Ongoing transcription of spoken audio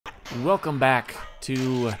Welcome back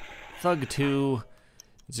to THUG2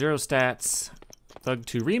 Zero Stats,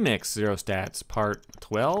 THUG2 Remix Zero Stats, part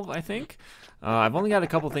 12, I think. I've only got a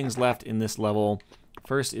couple things left in this level.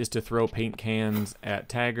 First is to throw paint cans at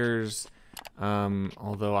taggers,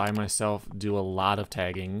 although I myself do a lot of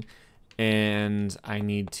tagging, and I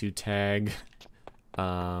need to tag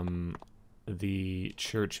the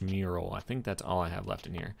church mural. I think that's all I have left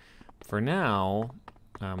in here. For now,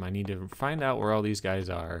 I need to find out where all these guys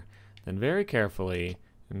are, then very carefully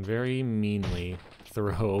and very meanly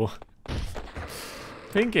throw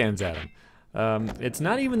paint cans at them. It's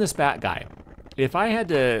not even the spat guy. If I had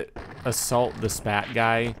to assault the spat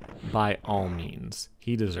guy, by all means,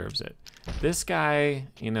 he deserves it. This guy,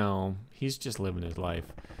 you know, he's just living his life.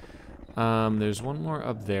 There's one more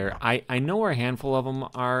up there. I know where a handful of them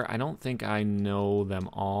are. I don't think I know them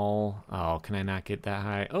all. Oh, can I not get that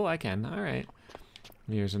high? Oh, I can. All right.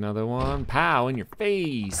 Here's another one. Pow, in your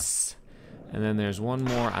face. And then there's one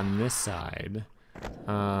more on this side.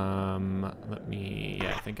 Let me,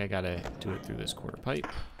 yeah, I think I gotta do it through this quarter pipe.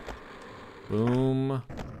 Boom.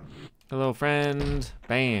 Hello, friend.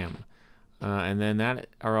 Bam. And then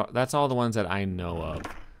that's all the ones that I know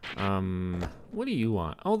of. What do you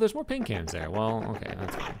want? Oh, there's more paint cans there. Well, okay,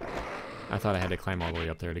 that's fine. I thought I had to climb all the way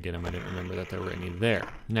up there to get them. I didn't remember that there were any there.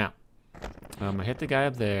 Now, I hit the guy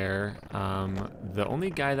up there. The only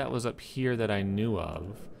guy that was up here that I knew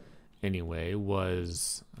of, anyway,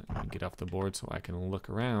 was, let me get off the board so I can look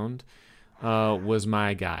around, was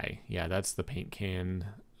my guy. Yeah, that's the paint can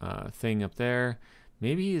thing up there.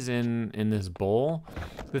 Maybe he's in this bowl.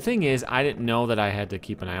 The thing is, I didn't know that I had to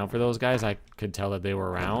keep an eye out for those guys. I could tell that they were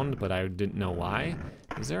around, but I didn't know why.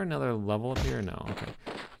 Is there another level up here? No, okay.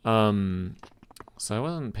 So I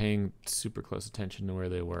wasn't paying super close attention to where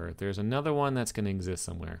they were. There's another one that's gonna exist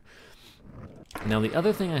somewhere. Now the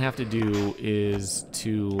other thing I have to do is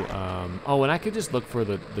to, oh, and I could just look for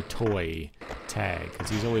the toy tag, because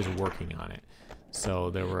he's always working on it.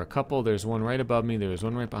 So there were a couple. There's one right above me. There's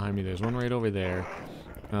one right behind me. There's one right over there.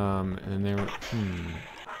 And then there,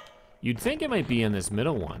 you'd think it might be in this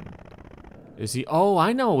middle one. Is he? Oh,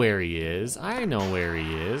 I know where he is. I know where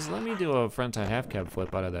he is. Let me do a frontside half cab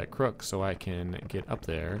flip out of that crook so I can get up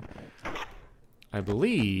there. I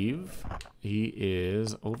believe he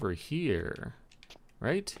is over here.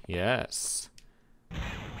 Right? Yes.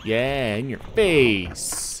 Yeah, in your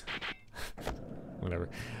face. Whatever.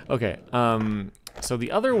 Okay. So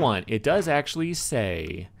the other one, it does actually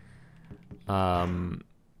say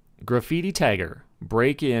graffiti tagger,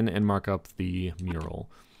 break in and mark up the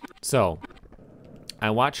mural. So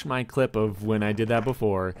I watched my clip of when I did that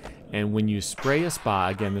before, and when you spray a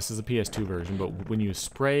spot, again, this is a PS2 version, but when you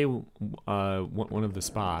spray one of the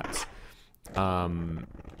spots,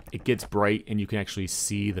 it gets bright and you can actually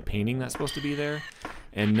see the painting that's supposed to be there.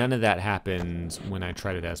 And none of that happens when I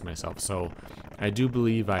tried it as myself. So I do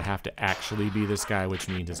believe I have to actually be this guy, which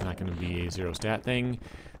means it's not going to be a zero stat thing.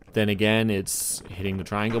 Then again, it's hitting the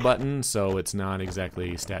triangle button, so it's not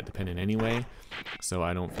exactly stat dependent anyway. So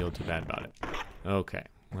I don't feel too bad about it. Okay,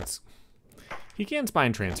 he can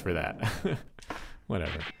spine transfer that.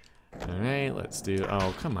 Whatever. All right, let's do,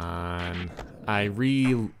 oh, come on. I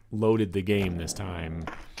reloaded the game this time.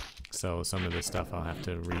 So some of this stuff I'll have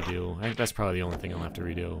to redo. I think that's probably the only thing I'll have to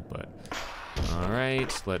redo, but all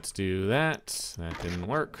right, let's do that. That didn't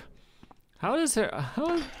work. How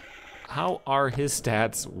are his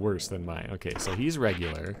stats worse than mine? Okay, so he's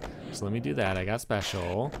regular. So let me do that. I got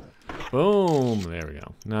special. Boom, there we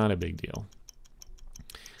go. Not a big deal.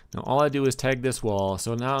 Now all I do is tag this wall.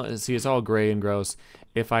 So now, see, it's all gray and gross.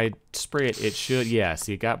 If I spray it, it should, yeah,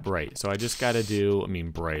 see, it got bright. So I just gotta do, I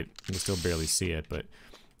mean bright, you can still barely see it, but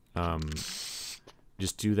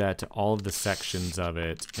just do that to all of the sections of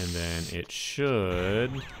it, and then it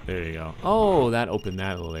should, there you go. Oh, that opened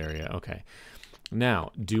that little area, okay.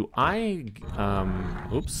 Now, do I,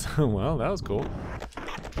 oops, well, that was cool.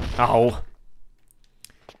 Ow.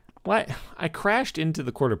 What? I crashed into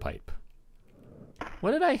the quarter pipe.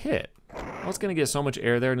 What did I hit? I was gonna get so much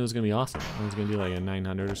air there and it was gonna be awesome. I was gonna do like a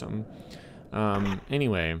 900 or something.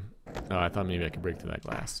 Anyway, oh, I thought maybe I could break through that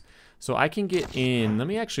glass. So I can get in, let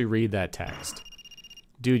me actually read that text.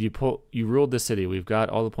 Dude, you ruled the city. We've got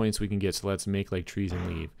all the points we can get, so let's make like trees and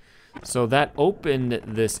leave. So that opened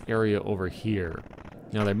this area over here.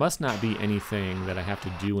 Now there must not be anything that I have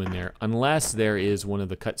to do in there, unless there is one of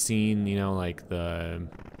the cutscene, you know, like the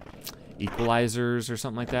equalizers or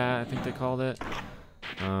something like that, I think they called it.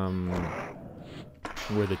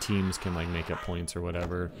 Where the teams can like make up points or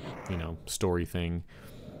whatever, you know, story thing.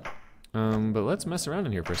 But let's mess around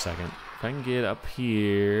in here for a second. If I can get up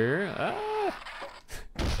here. Ah!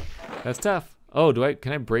 That's tough. Oh,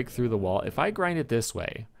 can I break through the wall? If I grind it this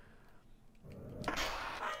way.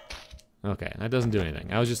 Okay, that doesn't do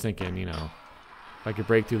anything. I was just thinking, you know, if I could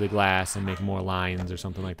break through the glass and make more lines or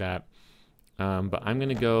something like that. But I'm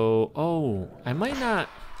gonna go, oh, I might not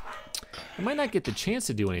get the chance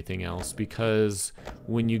to do anything else because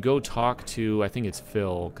when you go talk to, I think it's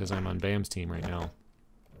Phil, because I'm on Bam's team right now.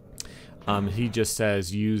 He just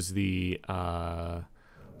says use the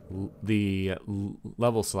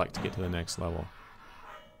level select to get to the next level.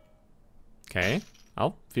 Okay,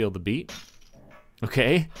 I'll feel the beat.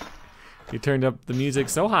 Okay, he turned up the music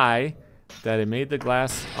so high that it made the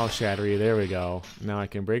glass all shattery. There we go. Now I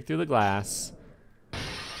can break through the glass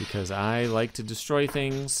because I like to destroy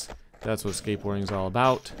things. That's what skateboarding's all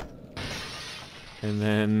about. And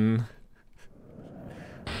then,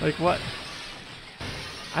 like what?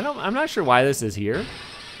 I'm not sure why this is here.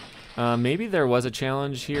 Maybe there was a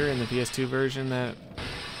challenge here in the PS2 version that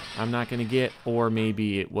I'm not gonna get, or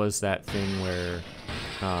maybe it was that thing where,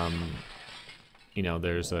 you know,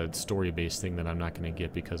 there's a story-based thing that I'm not gonna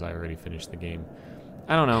get because I already finished the game.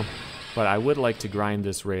 I don't know, but I would like to grind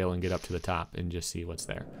this rail and get up to the top and just see what's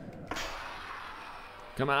there.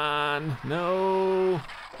 Come on, no.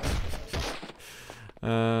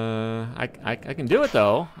 I can do it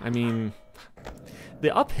though. I mean,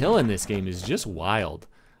 the uphill in this game is just wild.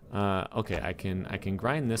 Okay, I can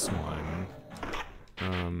grind this one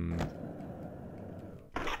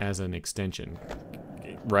as an extension,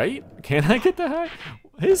 right? Can I get that high?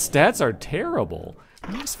 His stats are terrible.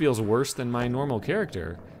 This feels worse than my normal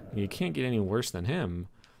character. You can't get any worse than him.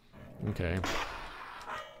 Okay.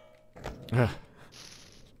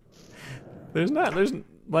 There's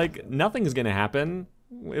like nothing's gonna happen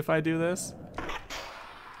if I do this.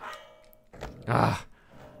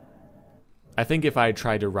 I think if I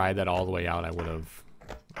tried to ride that all the way out, I would have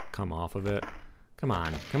come off of it. Come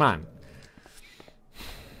on, come on.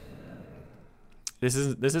 This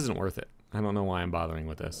isn't worth it. I don't know why I'm bothering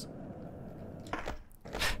with this.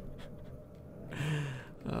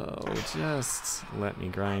 Oh, just let me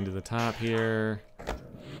grind to the top here.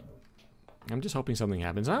 I'm just hoping something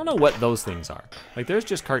happens. I don't know what those things are. Like, there's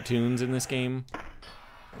just cartoons in this game.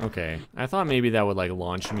 Okay, I thought maybe that would like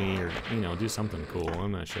launch me or, you know, do something cool.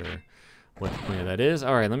 I'm not sure what the point of that is.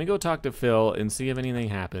 All right, let me go talk to Phil and see if anything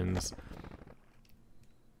happens.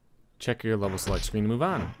 Check your level select screen to move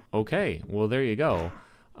on. Okay, well, there you go.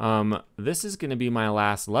 This is gonna be my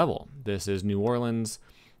last level. This is New Orleans,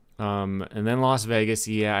 and then Las Vegas.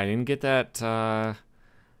 Yeah, I didn't get that,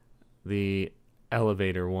 the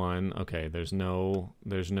elevator one. Okay, there's no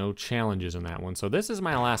challenges in that one. So this is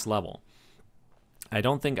my last level. I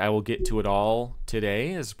don't think I will get to it all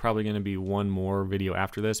today. It's probably going to be one more video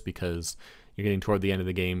after this because you're getting toward the end of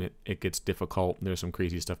the game. It gets difficult. There's some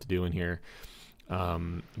crazy stuff to do in here.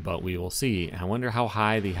 But we will see. I wonder how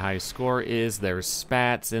high the high score is. There's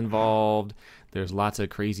spats involved. There's lots of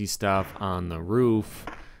crazy stuff on the roof.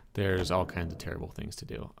 There's all kinds of terrible things to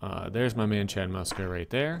do. There's my man Chad Muska right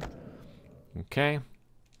there. Okay.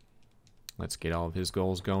 Let's get all of his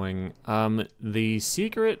goals going. The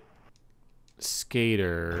secret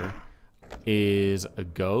skater is a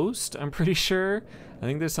ghost, I'm pretty sure. I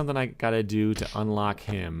think there's something I gotta do to unlock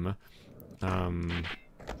him. Man,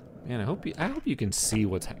 I hope you can see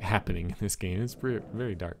what's happening in this game. It's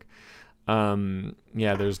very dark.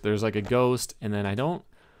 Yeah, there's like a ghost, and then I don't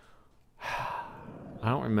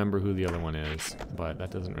remember who the other one is, but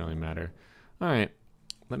that doesn't really matter. All right,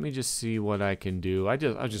 let me just see what I can do. I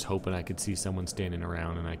was just hoping I could see someone standing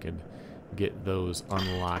around and I could get those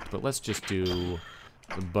unlocked, but let's just do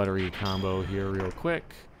the buttery combo here real quick.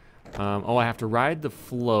 Oh, I have to ride the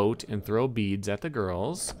float and throw beads at the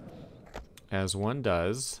girls, as one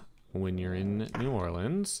does when you're in New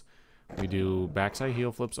Orleans. We do backside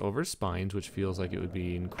heel flips over spines, which feels like it would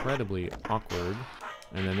be incredibly awkward.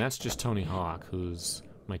 And then that's just Tony Hawk, who's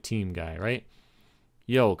my team guy, right?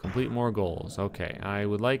 Yo, complete more goals. Okay, I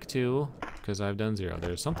would like to, because I've done 0.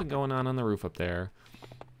 There's something going on the roof up there.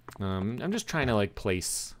 I'm just trying to like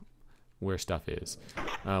place where stuff is.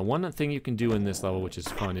 One thing you can do in this level, which is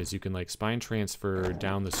fun, is you can like spine transfer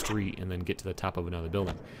down the street and then get to the top of another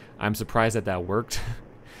building. I'm surprised that worked.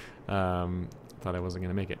 Thought I wasn't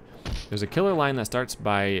gonna make it. There's a killer line that starts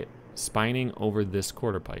by spining over this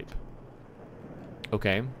quarter pipe.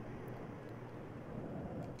 Okay.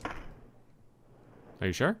 Are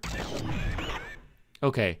you sure?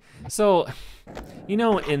 Okay, so, you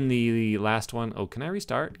know, in the last one, oh, can I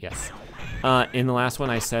restart? Yes. In the last one,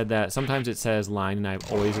 I said that sometimes it says line, and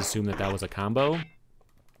I've always assumed that was a combo.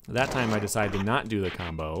 That time, I decided to not do the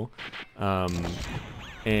combo,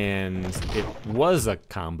 and it was a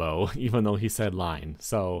combo, even though he said line.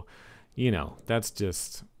 So, you know, that's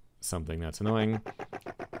just something that's annoying.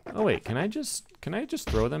 Oh wait, can I just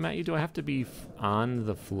throw them at you? Do I have to be on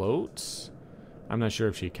the floats? I'm not sure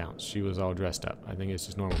if she counts. She was all dressed up. I think it's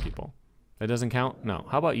just normal people. That doesn't count? No.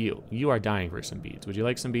 How about you? You are dying for some beads. Would you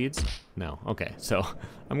like some beads? No. Okay, so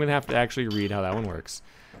I'm gonna have to actually read how that one works,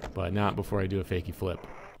 but not before I do a fakey flip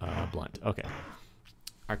blunt. Okay.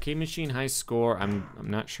 Arcade machine high score. I'm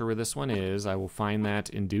not sure where this one is. I will find that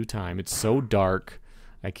in due time. It's so dark,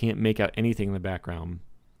 I can't make out anything in the background.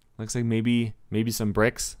 Looks like maybe some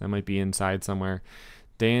bricks. That might be inside somewhere.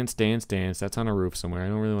 Dance, dance, dance. That's on a roof somewhere. I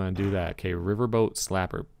don't really want to do that. Okay, riverboat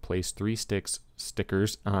slapper. Place 3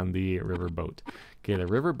 stickers on the riverboat. Okay, the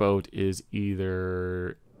riverboat is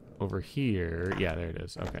either over here. Yeah, there it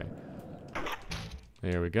is. Okay.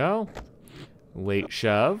 There we go. Late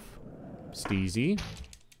shove. Steezy.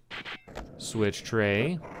 Switch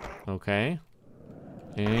tray. Okay.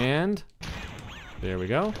 And there we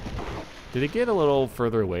go. Did it get a little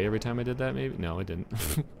further away every time I did that, maybe? No, it didn't.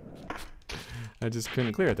 I just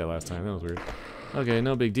couldn't clear it that last time. That was weird. Okay,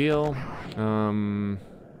 no big deal.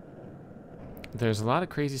 There's a lot of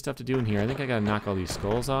crazy stuff to do in here. I think I gotta knock all these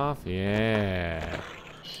skulls off. Yeah.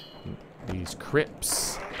 These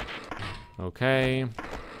crypts. Okay.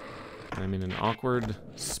 I'm in an awkward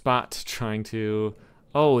spot trying to...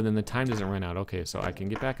 Oh, and then the time doesn't run out. Okay, so I can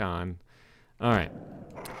get back on. All right.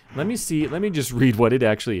 Let me see. Let me just read what it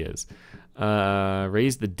actually is.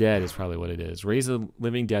 Raise the dead is probably what it is. Raise the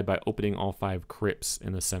living dead by opening all 5 crypts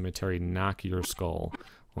in the cemetery. Knock your skull.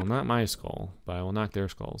 Well, not my skull, but I will knock their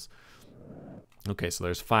skulls. Okay, so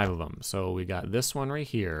there's 5 of them. So we got this one right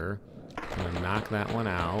here. I'm gonna knock that one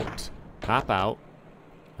out. Pop out.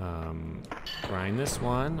 Grind this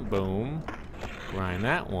one. Boom. Grind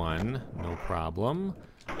that one. No problem.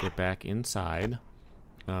 Get back inside.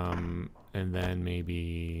 And then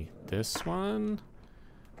maybe this one.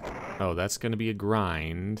 Oh, that's going to be a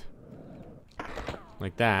grind.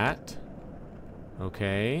 Like that.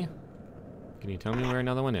 Okay. Can you tell me where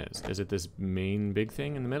another one is? Is it this main big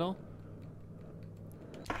thing in the middle?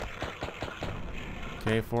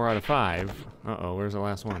 Okay, 4 out of 5. Uh-oh, where's the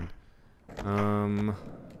last one? Did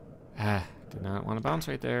not want to bounce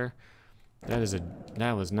right there.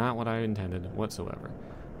 That was not what I intended whatsoever.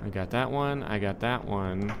 I got that one. I got that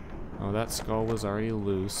one. Oh, that skull was already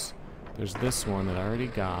loose. There's this one that I already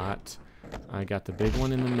got. I got the big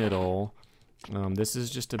one in the middle. This is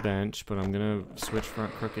just a bench, but I'm gonna switch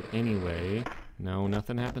front crooked anyway. No,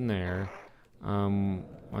 nothing happened there.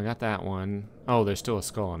 I got that one. Oh, there's still a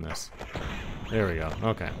skull on this. There we go.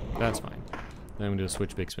 Okay, that's fine. Then I'm gonna do a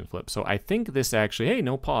switch big spin flip. So I think this actually, hey,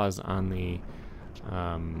 no pause on the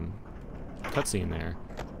cutscene there.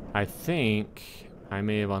 I think I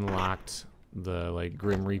may have unlocked the like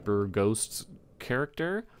Grim Reaper ghost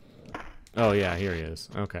character. Oh yeah, here he is.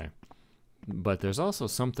 Okay. But there's also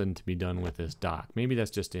something to be done with this dock. Maybe that's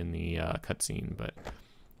just in the cutscene, but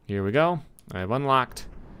here we go. I've unlocked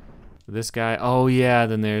this guy. Oh yeah,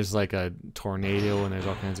 then there's like a tornado and there's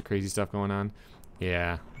all kinds of crazy stuff going on.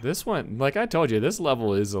 Yeah, this one, like I told you, this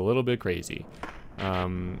level is a little bit crazy.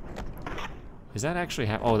 Is that actually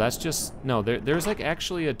oh, that's just, no, there's like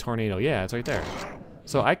actually a tornado. Yeah, it's right there.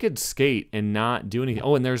 So I could skate and not do anything.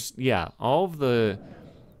 Oh, and there's, yeah, all of the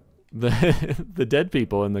dead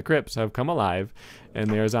people in the crypts have come alive, and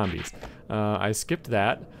they are zombies. I skipped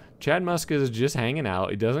that. Chad Musk is just hanging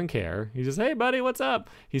out. He doesn't care. He just, hey buddy, what's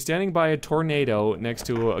up? He's standing by a tornado next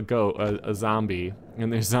to a zombie,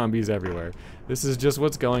 and there's zombies everywhere. This is just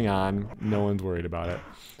what's going on. No one's worried about it.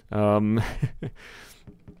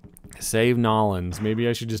 Save Nolans. Maybe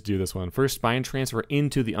I should just do this one. First, spine transfer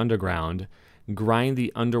into the underground. Grind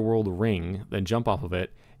the underworld ring, then jump off of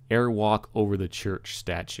it. Airwalk over the church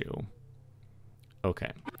statue.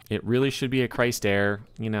 Okay. It really should be a Christ air,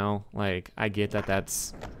 you know, like I get that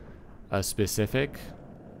that's a specific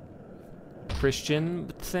Christian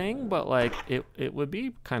thing, but like it would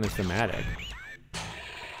be kind of thematic.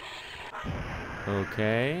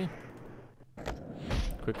 Okay.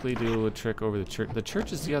 Quickly do a trick over the church. The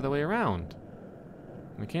church is the other way around.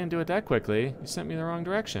 I can't do it that quickly. You sent me the wrong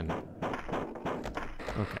direction.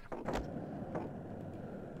 Okay.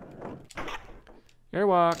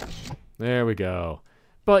 Airwalk. There we go.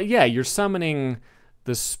 But yeah, you're summoning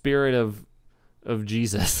the spirit of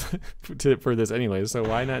Jesus for this anyway, so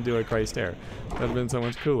why not do a Christ air? That would have been so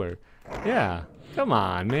much cooler. Yeah. Come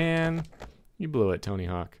on, man. You blew it, Tony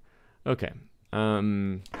Hawk. Okay.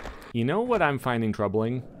 You know what I'm finding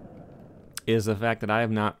troubling is the fact that I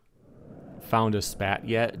have not found a spat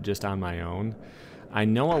yet just on my own. I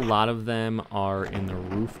know a lot of them are in the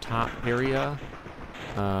rooftop area.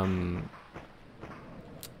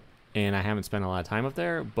 and I haven't spent a lot of time up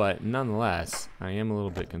there, but nonetheless, I am a little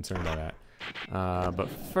bit concerned by that. But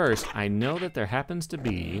first, I know that there happens to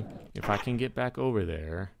be, if I can get back over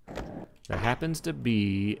there, there happens to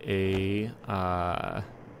be a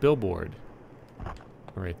billboard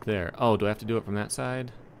right there. Oh, do I have to do it from that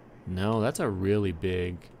side? No, that's a really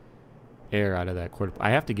big air out of that quarter.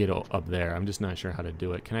 I have to get up there. I'm just not sure how to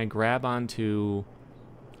do it. Can I grab onto...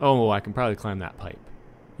 Oh, I can probably climb that pipe.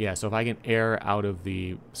 Yeah, so if I can air out of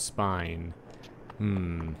the spine,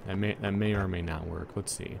 that may or may not work.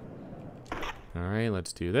 Let's see. All right,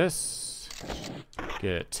 let's do this.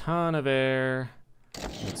 Get a ton of air.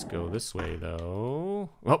 Let's go this way, though.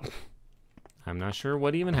 Oh, I'm not sure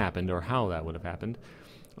what even happened or how that would have happened,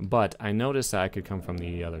 but I noticed that I could come from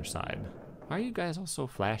the other side. Why are you guys all so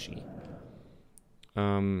flashy?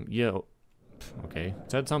 Yeah, okay,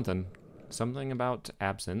 said something. Something about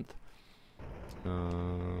absinthe.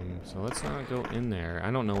 So let's not go in there. I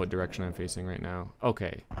don't know what direction I'm facing right now.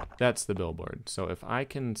 Okay, that's the billboard. So if I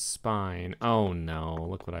can spine... Oh no,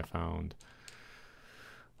 look what I found.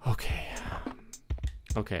 Okay.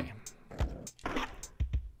 Okay.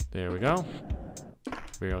 There we go.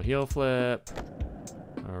 Real heel flip.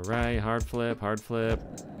 Alright, hard flip, hard flip.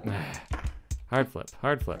 Hard flip,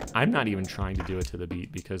 hard flip. I'm not even trying to do it to the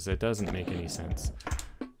beat because it doesn't make any sense.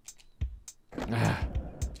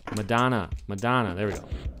 Madonna, Madonna, there we go.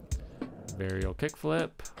 Varial kick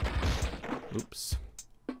flip. Oops.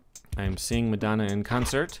 I am seeing Madonna in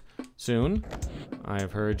concert soon.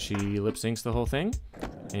 I've heard she lip syncs the whole thing,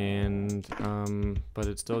 and but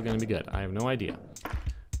it's still gonna be good. I have no idea.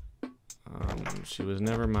 She was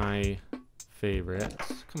never my favorite.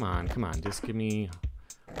 Come on, just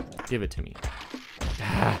give it to me.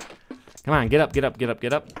 Come on, get up, get up, get up,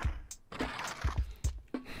 get up.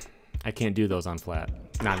 I can't do those on flat.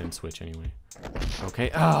 Not in Switch, anyway.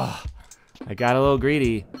 Okay. Oh, I got a little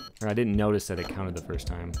greedy. Or I didn't notice that it counted the first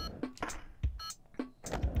time.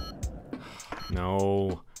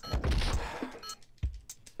 No.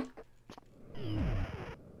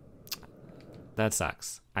 That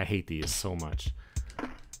sucks. I hate these so much.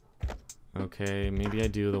 Okay, maybe I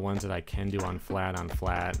do the ones that I can do on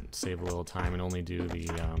flat, save a little time, and only do the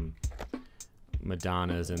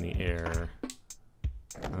Madonnas in the air.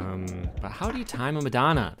 But how do you time a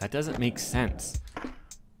Madonna? That doesn't make sense.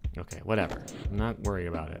 Okay, whatever. I'm not worried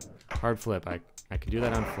about it. Hard flip, I can do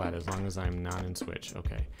that on flat as long as I'm not in Switch.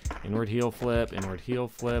 Okay. Inward heel flip, inward heel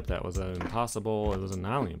flip. That was impossible. It was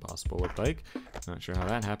not only impossible, looked like. Not sure how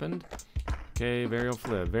that happened. Okay, varial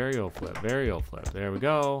flip, varial flip, varial flip. There we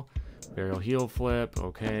go. Varial heel flip,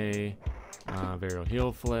 okay. Varial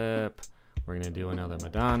heel flip. We're gonna do another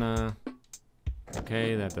Madonna.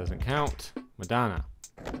 Okay, that doesn't count. Madonna.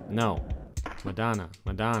 No. Madonna,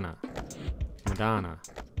 Madonna, Madonna.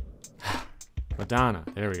 Madonna.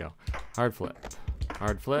 There we go. Hard flip.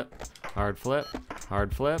 Hard flip. Hard flip.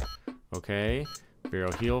 Hard flip. Okay.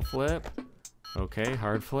 Varial heel flip. Okay.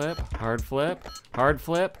 Hard flip. Hard flip. Hard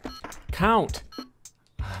flip. Count.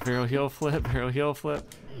 Varial heel flip. Varial heel flip.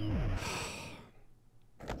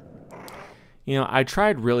 You know, I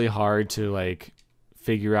tried really hard to like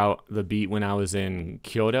figure out the beat when I was in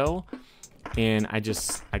Kyoto, and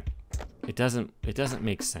it doesn't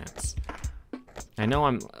make sense. I know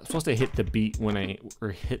I'm supposed to hit the beat or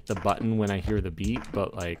hit the button when I hear the beat,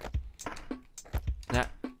 but like that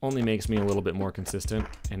only makes me a little bit more consistent,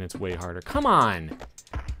 and it's way harder. Come on!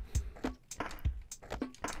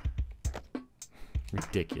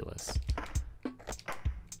 Ridiculous.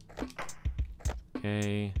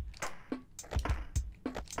 Okay.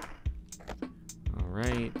 All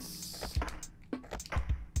right.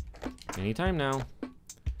 Anytime now.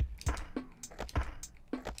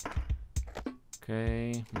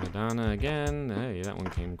 Okay, Madonna again. Hey, that one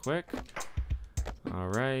came quick. All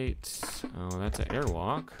right. Oh, that's an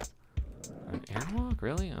airwalk. An airwalk?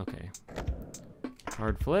 Really? Okay.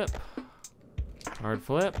 Hard flip. Hard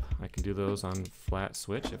flip. I can do those on flat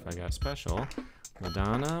switch if I got special.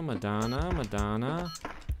 Madonna, Madonna, Madonna.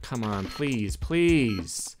 Come on, please,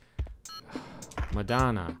 please.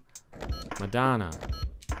 Madonna. Madonna.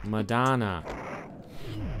 Madonna.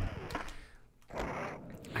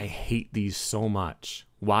 I hate these so much.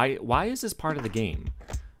 Why is this part of the game?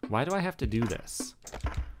 Why do I have to do this?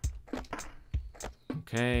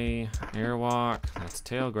 Okay, airwalk. That's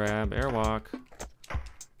tail grab. Airwalk.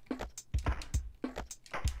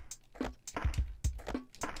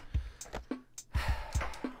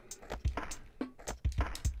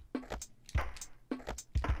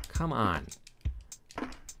 Come on.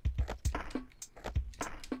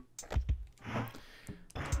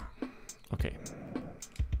 Okay.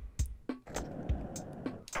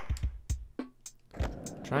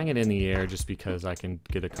 trying it in the air just because I can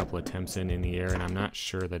get a couple attempts in the air, and I'm not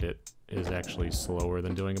sure that it is actually slower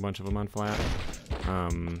than doing a bunch of them on flat.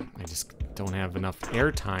 I just don't have enough air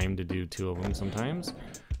time to do 2 of them sometimes.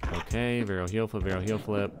 Okay, varial heel flip, varial heel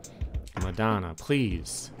flip. Madonna,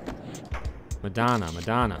 please. Madonna,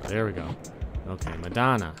 Madonna, there we go. Okay,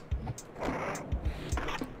 Madonna.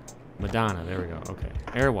 Madonna, there we go. Okay,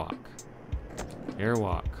 airwalk.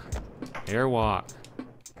 Airwalk. Airwalk.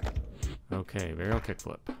 Okay, varial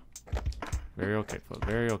kickflip. Varial kickflip,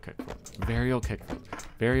 varial kickflip, varial kickflip,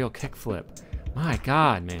 varial kickflip. My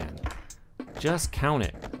God, man. Just count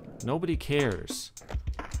it. Nobody cares.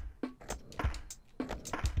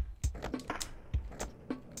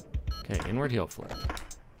 Okay, inward heel flip.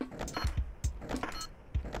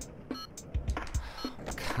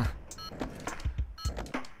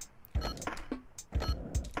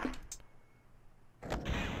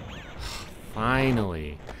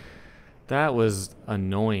 Finally. That was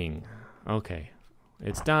annoying. Okay,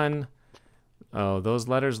 it's done. Oh, those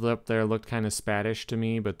letters up there looked kind of Spanish to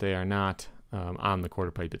me, but they are not on the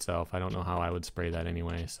quarter pipe itself. I don't know how I would spray that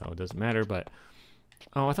anyway, so it doesn't matter, but...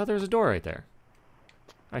 Oh, I thought there was a door right there.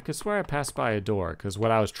 I could swear I passed by a door, because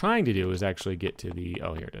what I was trying to do was actually get to the...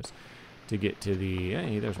 Oh, here it is. To get to the...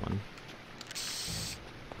 Hey, there's one.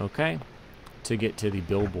 Okay. To get to the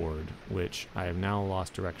billboard, which I have now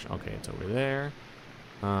lost direction. Okay, it's over there.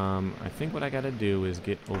 I think what I gotta do is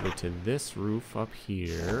get over to this roof up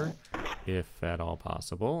here, if at all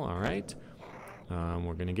possible. All right.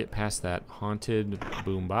 We're gonna get past that haunted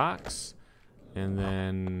boombox, and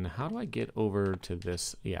then how do I get over to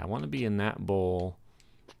this? Yeah, I want to be in that bowl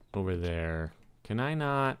over there. Can I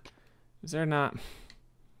not? Is there not?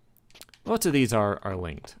 Most of these are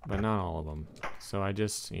linked, but not all of them. So I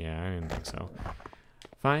just, yeah, I didn't think so.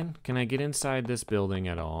 Fine. Can I get inside this building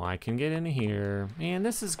at all? I can get in here. Man,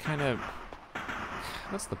 this is kind of...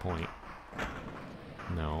 What's the point?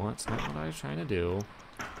 No, that's not what I was trying to do.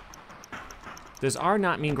 Does R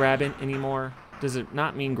not mean grab in anymore? Does it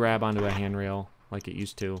not mean grab onto a handrail like it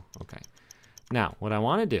used to? Okay. Now, what I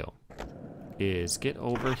want to do is get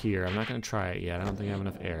over here. I'm not going to try it yet. I don't think I have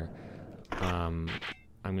enough air. I'm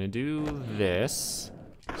going to do this.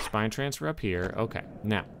 Spine transfer up here. Okay.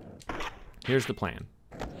 Now, here's the plan.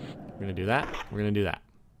 We're going to do that. We're going to do that.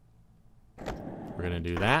 We're going to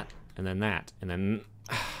do that. And then that. And then...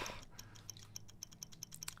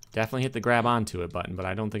 Definitely hit the grab onto it button, but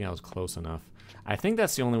I don't think I was close enough. I think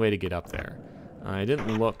that's the only way to get up there. I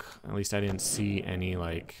didn't look, at least I didn't see any,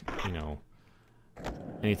 like, you know,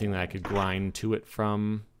 anything that I could grind to it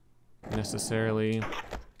from, necessarily.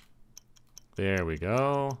 There we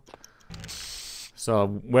go. So,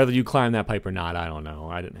 whether you climb that pipe or not, I don't know.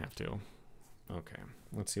 I didn't have to. Okay,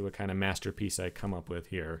 let's see what kind of masterpiece I come up with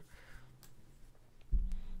here.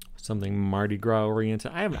 Something Mardi Gras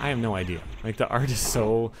oriented. I have no idea. Like, the art is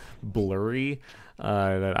so blurry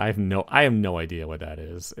that I have no idea what that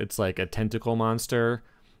is. It's like a tentacle monster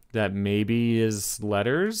that maybe is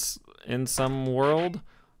letters in some world,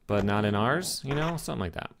 but not in ours. You know, something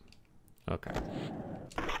like that. Okay.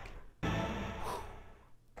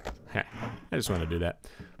 Hey, I just want to do that.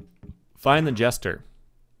 Find the jester.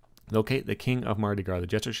 Locate the king of Mardi Gras. The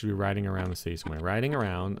jester should be riding around the city somewhere. Riding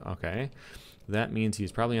around. Okay. That means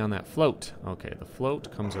he's probably on that float. Okay, the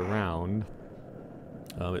float comes around.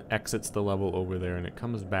 It exits the level over there, and it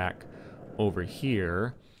comes back over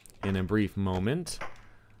here in a brief moment.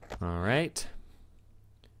 All right.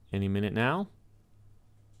 Any minute now?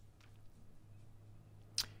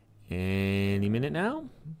 Any minute now?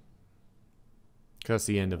 Because that's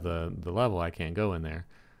the end of the level. I can't go in there.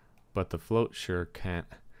 But the float sure can't.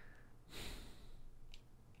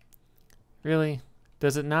 Really?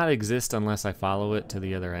 Does it not exist unless I follow it to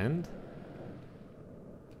the other end?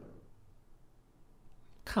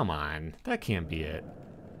 Come on, that can't be it.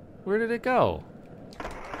 Where did it go?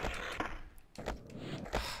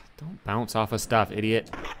 Don't bounce off of stuff, idiot.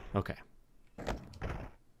 Okay.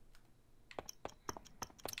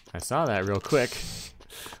 I saw that real quick.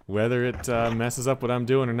 Whether it messes up what I'm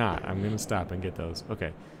doing or not, I'm gonna stop and get those.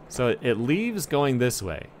 Okay, so it leaves going this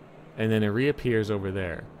way, and then it reappears over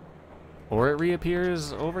there. Or it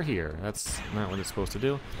reappears over here. That's not what it's supposed to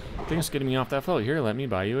do. I think it's getting me off that float. Here, let me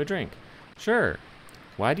buy you a drink. Sure.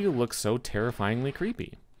 Why do you look so terrifyingly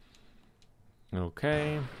creepy?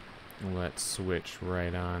 Okay. Let's switch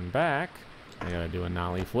right on back. I gotta do a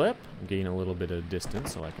nollie flip. Gain a little bit of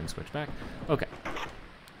distance so I can switch back. Okay.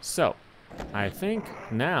 So, I think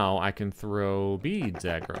now I can throw beads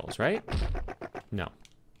at girls, right? No.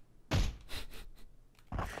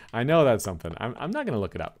 I know that's something. I'm not going to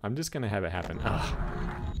look it up. I'm just going to have it happen. Ugh.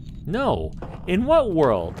 No. In what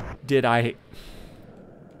world did I...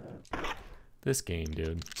 This game,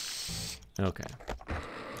 dude. Okay.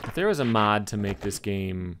 If there was a mod to make this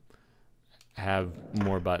game have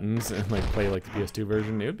more buttons and like play like the PS2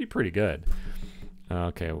 version, it would be pretty good.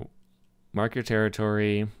 Okay. Mark your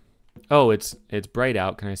territory. Oh, it's bright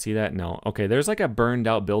out. Can I see that? No. Okay, there's like a burned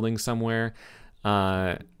out building somewhere.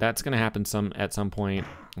 That's gonna happen at some point.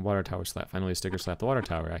 Water tower slap. Finally, a sticker slap the water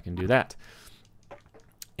tower. I can do that.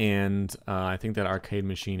 And I think that arcade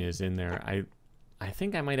machine is in there. I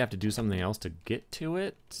think I might have to do something else to get to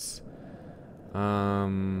it.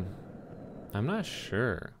 I'm not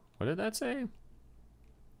sure. What did that say?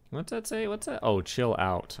 What's that say? What's that? Oh, chill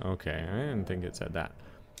out. Okay, I didn't think it said that.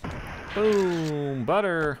 Boom,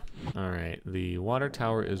 butter. All right, the water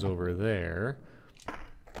tower is over there.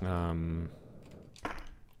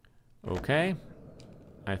 Okay.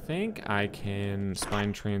 I think I can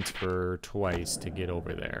spine transfer twice to get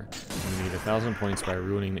over there. I need 1,000 points by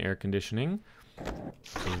ruining the air conditioning.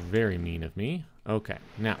 So very mean of me. Okay,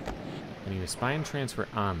 now I need a spine transfer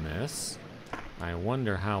on this. I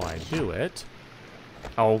wonder how I do it.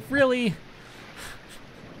 Oh, really?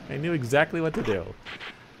 I knew exactly what to do.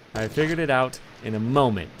 I figured it out in a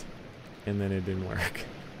moment, and then it didn't work.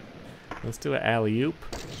 Let's do an alley-oop.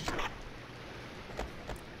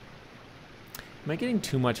 Am I getting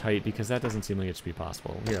too much height? Because that doesn't seem like it should be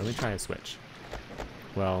possible. Here, let me try a switch.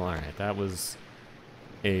 Well, alright, that was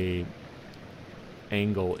a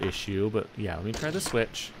angle issue, but yeah, let me try the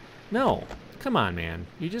switch. No, come on, man.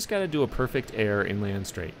 You just gotta do a perfect air and land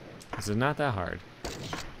straight. This is not that hard.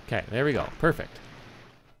 Okay, there we go. Perfect.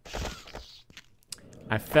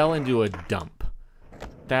 I fell into a dump.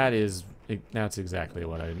 That's exactly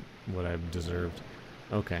what I deserved.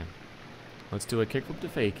 Okay. Let's do a kickflip to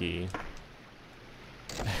fakie.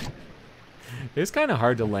 It's kind of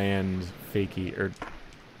hard to land fakie, or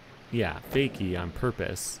yeah, fakie on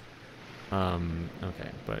purpose.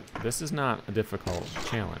 Okay, but this is not a difficult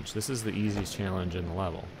challenge. This is the easiest challenge in the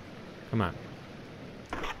level. Come on.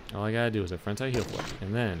 All I gotta do is a frontside heel flip,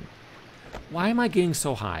 and then, why am I getting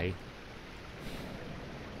so high?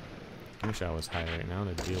 I wish I was high right now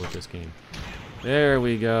to deal with this game. There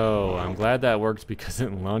we go. I'm glad that worked because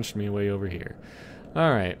it launched me way over here.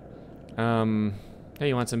 All right. Hey,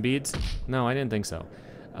 you want some beads? No, I didn't think so.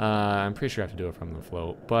 I'm pretty sure I have to do it from the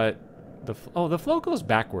float, but the float goes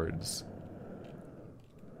backwards.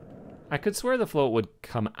 I could swear the float would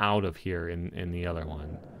come out of here in the other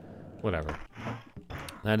one. Whatever.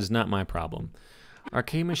 That is not my problem.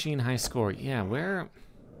 Arcade machine high score. Yeah, where?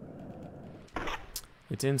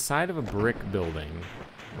 It's inside of a brick building,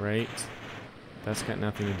 right? That's got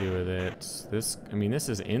nothing to do with it. This, I mean, this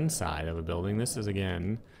is inside of a building. This is,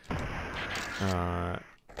 again,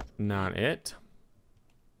 not it.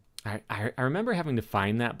 I remember having to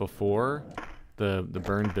find that before, the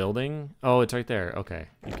burned building. Oh, it's right there. Okay,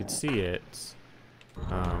 you could see it.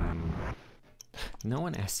 No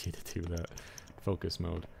one asked you to do that focus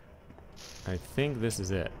mode. I think this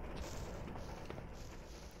is it.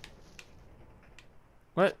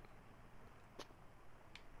 What?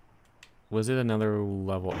 Was it another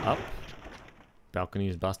level up? Balcony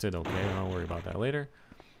is busted. Okay, I'll worry about that later.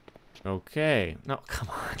 Okay. No, come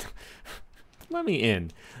on. Let me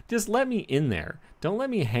in. Just let me in there. Don't let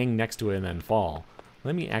me hang next to it and then fall.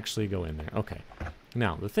 Let me actually go in there. Okay.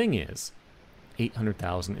 Now, the thing is,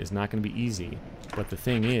 800,000 is not going to be easy. But the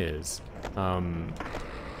thing is,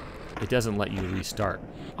 it doesn't let you restart.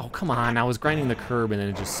 Oh, come on. I was grinding the curb and then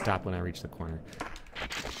it just stopped when I reached the corner.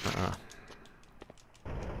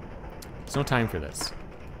 There's no time for this.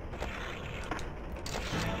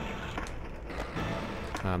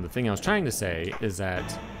 The thing I was trying to say is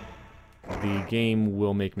that the game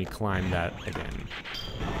will make me climb that again.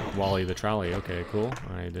 Wally the trolley. Okay, cool.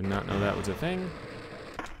 I did not know that was a thing.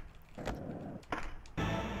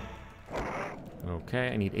 Okay,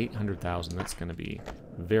 I need 800,000. That's going to be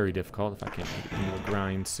very difficult if I can't get into a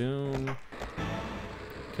grind soon.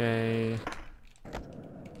 Okay.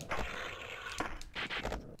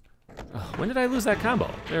 Oh, when did I lose that combo?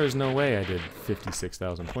 There is no way I did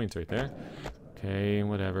 56,000 points right there. Okay,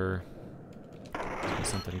 whatever. Get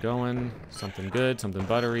something going, something good, something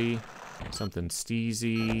buttery, something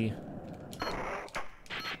steezy.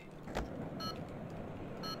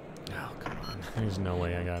 Oh, come on. There's no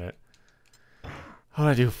way I got it. Oh,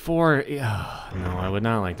 I do 4. Oh, no, I would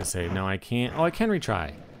not like to save. No, I can't. Oh, I can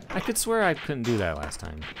retry. I could swear I couldn't do that last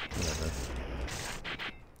time. Whatever.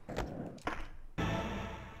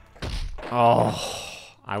 Oh,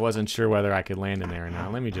 I wasn't sure whether I could land in there or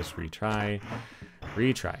not. Let me just retry.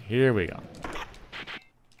 Retry. Here we go.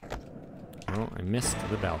 Well, I missed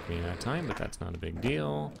the balcony that time, but that's not a big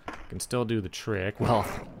deal. I can still do the trick. Well,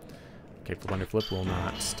 okay, flip under flip will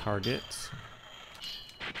not target.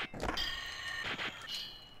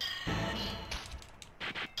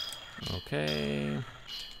 Okay.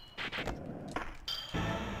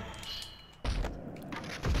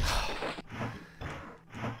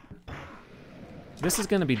 This is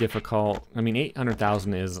going to be difficult. I mean,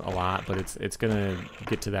 800,000 is a lot, but it's going to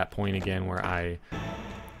get to that point again where I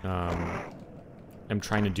am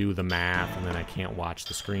trying to do the math and then I can't watch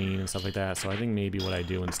the screen and stuff like that. So I think maybe what I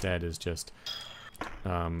do instead is just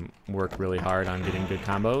work really hard on getting good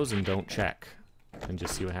combos and don't check and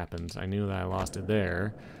just see what happens. I knew that I lost it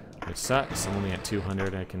there, which sucks. I'm only at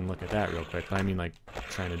 200. I can look at that real quick. But I mean, like,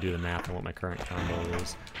 trying to do the math on what my current combo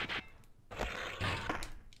is.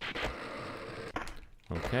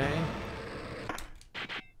 Okay.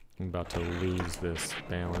 I'm about to lose this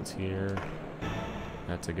balance here.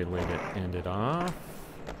 That's a good way to end it off.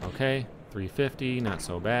 Okay, 350, not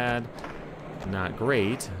so bad. Not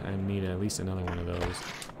great. I need at least another one of those.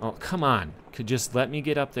 Oh, come on. Could just let me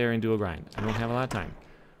get up there and do a grind. I don't have a lot of time.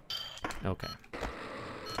 Okay.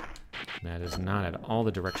 That is not at all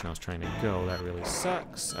the direction I was trying to go. That really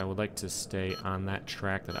sucks. I would like to stay on that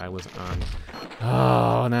track that I was on.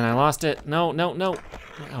 Oh, and then I lost it. No, no, no.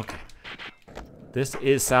 Okay. This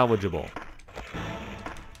is salvageable.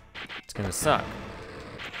 It's gonna suck.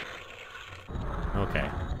 Okay.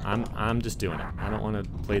 I'm just doing it. I don't want to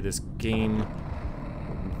play this game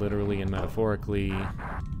literally and metaphorically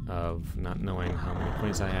of not knowing how many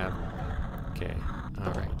points I have. Okay.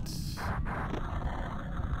 All right.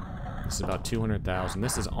 This is about 200,000.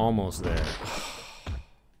 This is almost there.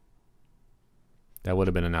 That would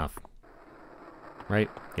have been enough. Right?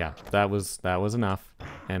 Yeah, that was enough,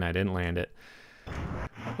 and I didn't land it.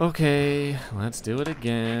 Okay, let's do it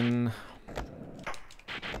again.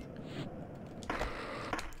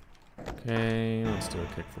 Okay, let's do a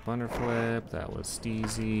kickflip underflip. That was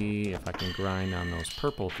steezy. If I can grind on those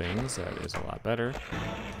purple things, that is a lot better.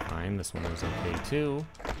 Fine, this one is okay too.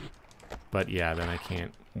 But yeah, then I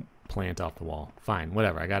can't plant off the wall. Fine,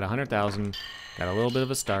 whatever. I got 100,000. Got a little bit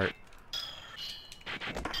of a start.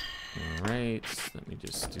 Alright, let me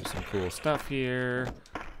just do some cool stuff here.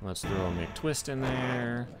 Let's throw a McTwist in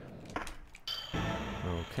there.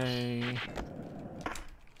 Okay.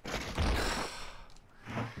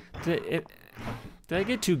 Did I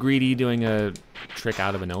get too greedy doing a trick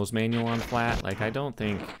out of a nose manual on flat? Like, I don't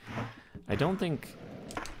think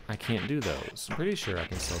I can't do those. I'm pretty sure I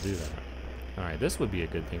can still do that. Alright, this would be a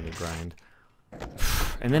good thing to grind.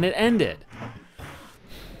 And then it ended.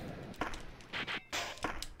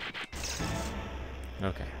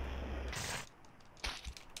 Okay.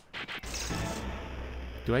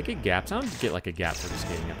 Do I get gaps? I don't get like a gap for just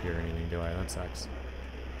getting up here or anything, do I? That sucks.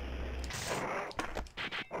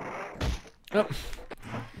 Oh.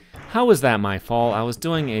 How was that my fault? I was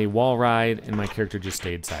doing a wall ride and my character just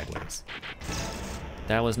stayed sideways.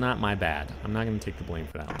 That was not my bad. I'm not going to take the blame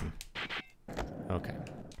for that one. Okay.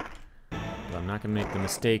 But I'm not going to make the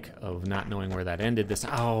mistake of not knowing where that ended. This.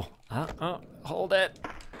 Oh, hold it.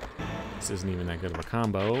 This isn't even that good of a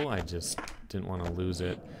combo. I just didn't want to lose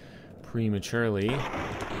it prematurely.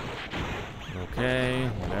 Okay,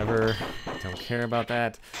 whatever. Don't care about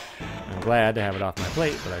that. I'm glad to have it off my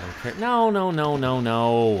plate, but I don't care. No, no, no, no,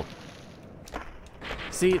 no.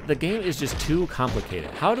 See, the game is just too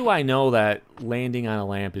complicated. How do I know that landing on a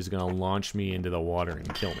lamp is going to launch me into the water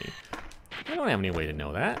and kill me? I don't have any way to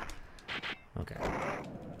know that. Okay.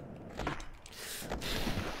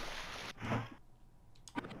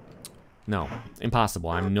 No, impossible.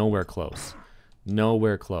 I'm nowhere close.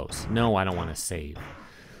 Nowhere close. No, I don't want to save.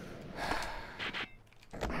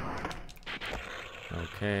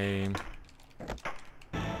 Okay.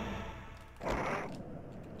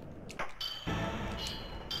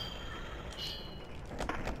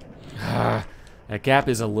 That gap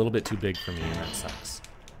is a little bit too big for me, and that sucks.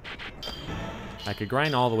 I could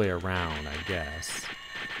grind all the way around, I guess.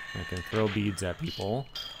 I can throw beads at people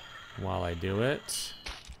while I do it.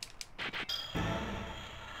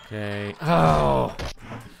 Okay. Oh!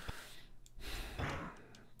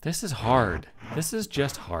 This is hard. This is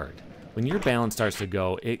just hard. When your balance starts to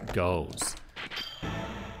go, it goes.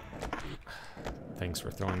 Thanks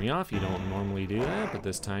for throwing me off. You don't normally do that, but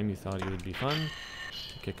this time you thought it would be fun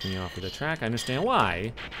to kick me off of the track. I understand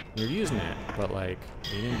why you're using it, but like,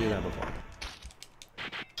 you didn't do that before.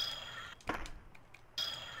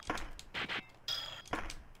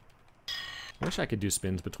 Wish I could do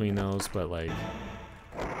spins between those, but like,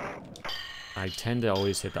 I tend to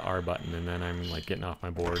always hit the R button and then I'm like getting off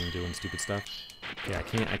my board and doing stupid stuff. Okay,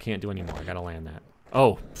 I can't do anymore. I gotta land that.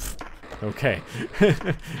 Oh, okay.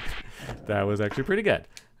 That was actually pretty good.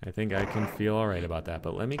 I think I can feel all right about that,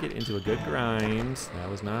 but let me get into a good grind. That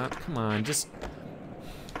was not, come on, just,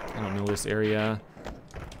 I don't know this area.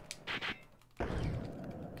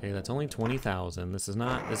 Okay, that's only 20,000. This is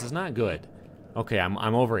not good. Okay,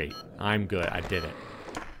 I'm over 8. I'm good. I did it.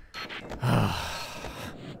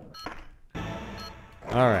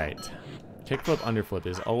 All right. Kickflip, underflip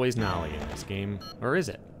is always nollie in this game, or is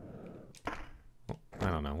it? Well, I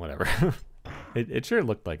don't know. Whatever. It sure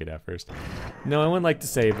looked like it at first. No, I wouldn't like to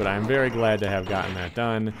say, but I'm very glad to have gotten that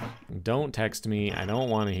done. Don't text me. I don't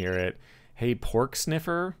want to hear it. Hey, pork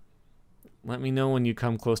sniffer. Let me know when you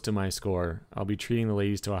come close to my score. I'll be treating the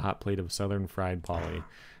ladies to a hot plate of southern fried polly.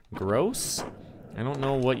 Gross? I don't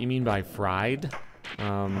know what you mean by fried.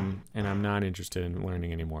 And I'm not interested in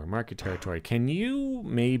learning anymore. Market territory. Can you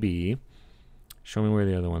maybe show me where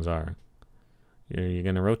the other ones are? You're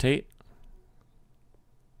going to rotate?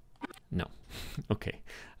 No. Okay.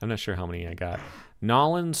 I'm not sure how many I got.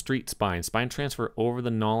 Nolan Street spine. Spine transfer over the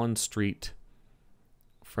Nolan Street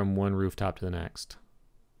from one rooftop to the next.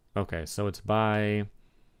 Okay, so it's by...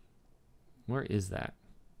 Where is that?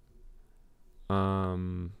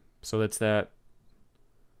 So that's that...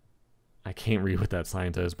 I can't read what that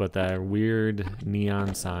sign says, but that weird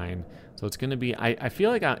neon sign. So it's going to be... I feel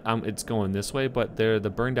like it's going this way, but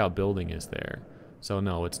the burned out building is there. So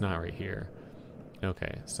no, it's not right here.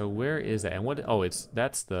 Okay, so where is that? And what... Oh,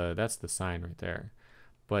 that's the sign right there.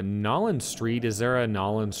 But Nolan Street, is there a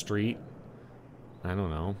Nolan Street? I don't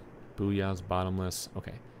know. Booyah's bottomless.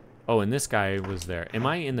 Okay. Oh, and this guy was there. Am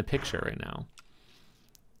I in the picture right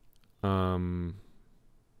now?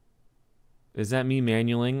 Is that me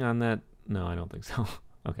manualing on that? No, I don't think so.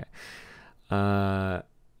 Okay.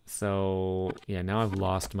 So, yeah, now I've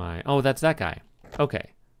lost my... Oh, that's that guy.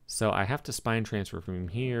 Okay. So I have to spine transfer from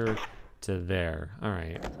here to there. All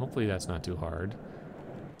right. Hopefully that's not too hard.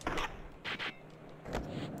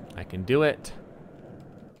 I can do it.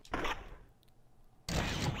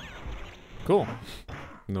 Cool.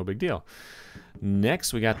 No big deal.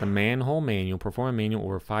 Next, we got the manhole manual. Perform a manual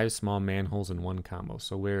over 5 small manholes in one combo.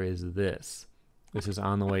 So where is this? This is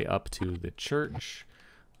on the way up to the church.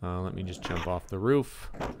 Let me just jump off the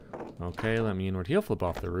roof. Okay, let me inward heel flip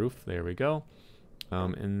off the roof. There we go.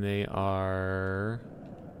 And they are...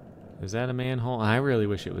 Is that a manhole? I really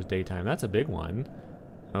wish it was daytime. That's a big one.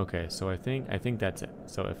 Okay, so I think that's it.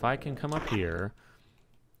 So if I can come up here,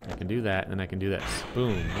 I can do that, and then I can do this.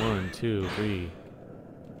 Boom. 1, 2, 3.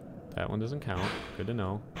 That one doesn't count. Good to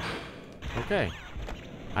know. Okay.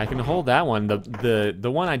 I can hold that one. The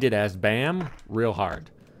one I did as BAM, real hard.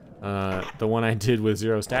 The one I did with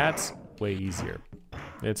 0 stats, way easier.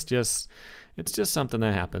 It's just something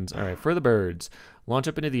that happens. All right, for the birds. Launch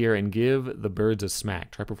up into the air and give the birds a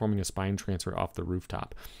smack. Try performing a spine transfer off the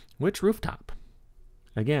rooftop. Which rooftop?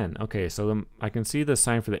 Again, okay, so I can see the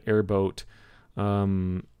sign for the airboat.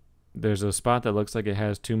 There's a spot that looks like it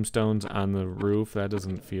has tombstones on the roof. That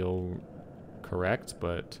doesn't feel correct,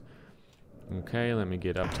 but okay, let me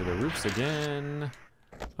get up to the roofs again.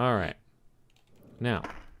 All right. Now,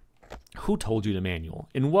 who told you to manual?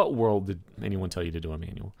 In what world did anyone tell you to do a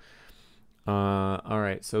manual? All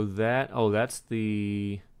right, so that's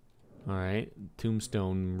the, all right,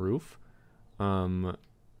 tombstone roof. All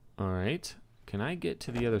right, can I get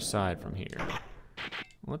to the other side from here?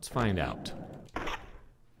 Let's find out.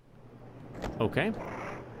 Okay.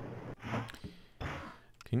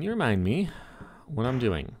 Can you remind me what I'm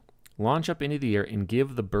doing? Launch up into the air and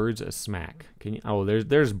give the birds a smack. Can you? Oh,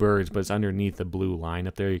 there's birds, but it's underneath the blue line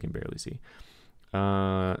up there. You can barely see.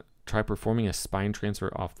 Try performing a spine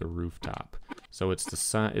transfer off the rooftop. So it's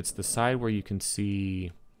the side where you can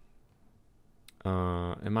see.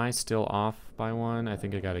 Am I still off by one? I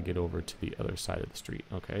think I got to get over to the other side of the street.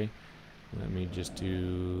 Okay. Let me just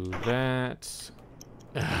do that.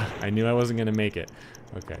 I knew I wasn't gonna make it.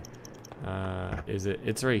 Okay.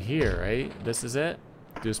 It's right here, right? This is it?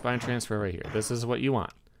 Do a spine transfer right here. This is what you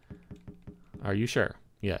want. Are you sure?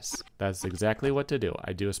 Yes. That's exactly what to do.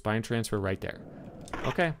 I do a spine transfer right there.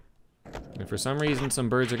 Okay. And for some reason, some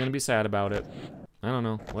birds are gonna be sad about it. I don't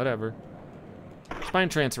know. Whatever. Spine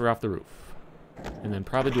transfer off the roof. And then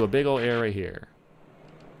probably do a big old air right here.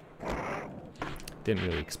 Didn't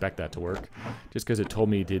really expect that to work. Just because it told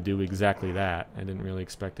me to do exactly that, I didn't really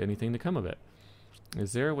expect anything to come of it.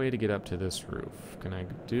 Is there a way to get up to this roof? Can I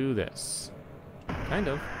do this? Kind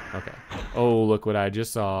of. Okay. Oh, look what I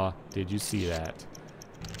just saw. Did you see that?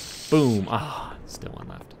 Boom. Ah, still one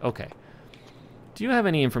left. Okay. Do you have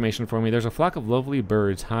any information for me? There's a flock of lovely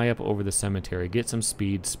birds high up over the cemetery. Get some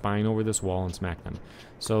speed, spine over this wall, and smack them.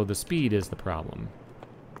 So the speed is the problem.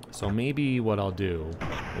 So maybe what I'll do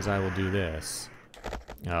is I will do this.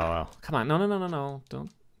 Oh, come on. No.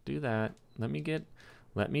 Don't do that. Let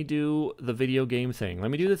me do the video game thing.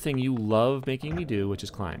 Let me do the thing you love making me do, which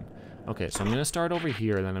is climb. Okay, so I'm going to start over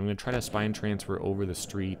here, then I'm going to try to spine transfer over the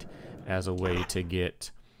street as a way to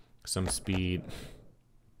get some speed.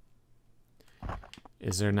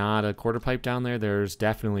 Is there not a quarter pipe down there? There's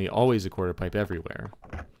definitely always a quarter pipe everywhere.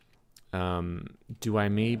 Do I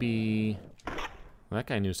maybe... Well, that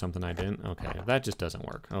guy knew something I didn't. Okay, that just doesn't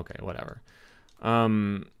work. Okay, whatever.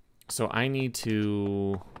 So I need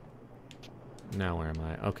to... Now where am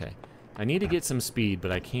I? Okay. I need to get some speed,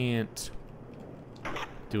 but I can't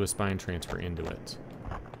do a spine transfer into it.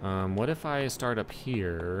 What if I start up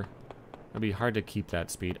here? It'd be hard to keep that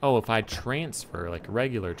speed. Oh, if I transfer, like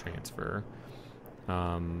regular transfer,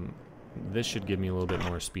 this should give me a little bit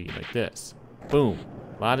more speed, like this. Boom.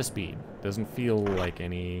 A lot of speed. Doesn't feel like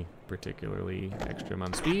any particularly extra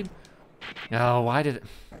amount of speed. Oh, why did it...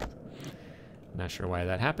 Not sure why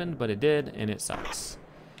that happened, but it did, and it sucks.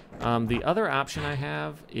 The other option I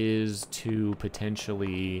have is to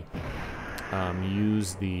potentially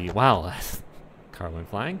use the... Wow, car went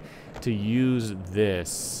flying. To use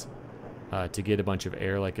this to get a bunch of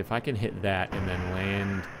air. Like, if I can hit that and then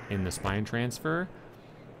land in the spine transfer,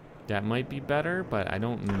 that might be better, but I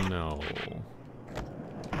don't know.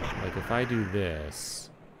 Like, if I do this...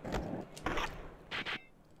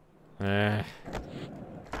 I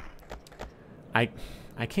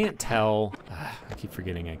can't tell. I keep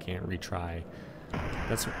forgetting I can't retry.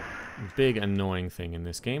 That's a big annoying thing in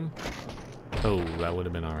this game. Oh, that would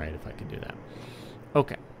have been alright if I could do that.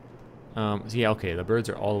 Okay. So yeah, okay, the birds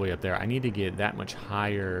are all the way up there. I need to get that much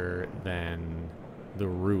higher than the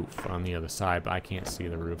roof on the other side, but I can't see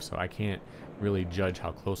the roof, so I can't really judge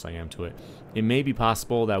how close I am to it. It may be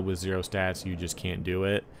possible that with 0 stats you just can't do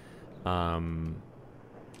it. I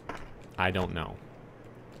don't know.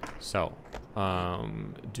 So,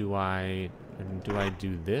 do I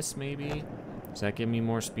do this maybe? Does that give me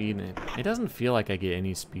more speed? It doesn't feel like I get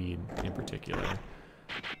any speed in particular.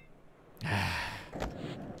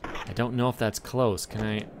 I don't know if that's close.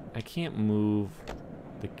 Can I can't move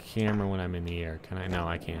the camera when I'm in the air. Can I? No,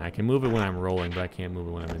 I can't. I can move it when I'm rolling, but I can't move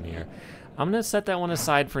it when I'm in the air. I'm gonna set that one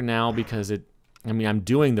aside for now because I mean, I'm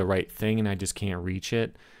doing the right thing and I just can't reach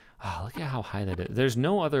it. Oh, look at how high that is. There's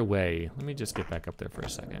no other way. Let me just get back up there for a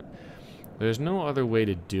second. There's no other way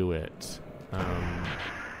to do it.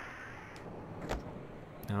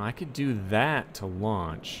 Now, I could do that to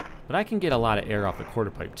launch, but I can get a lot of air off the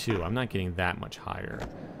quarter pipe, too. I'm not getting that much higher.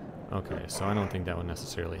 Okay, so I don't think that would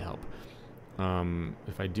necessarily help.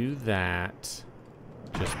 If I do that,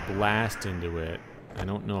 just blast into it, I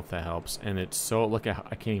don't know if that helps. And it's so, look at how,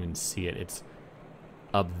 I can't even see it. It's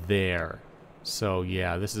up there. So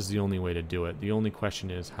yeah, this is the only way to do it. The only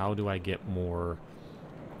question is, how do I get more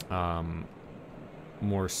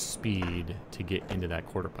more speed to get into that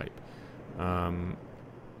quarter pipe? I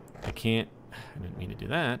didn't mean to do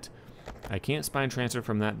that. I can't spine transfer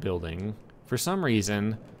from that building. For some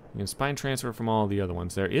reason, you can spine transfer from all the other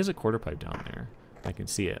ones. There is a quarter pipe down there. I can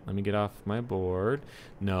see it. Let me get off my board.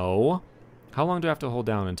 No. How long do I have to hold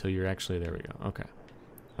down until you're actually, there we go. Okay.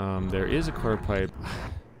 There is a quarter pipe.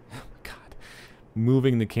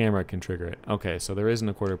 Moving the camera can trigger it. Okay, so there isn't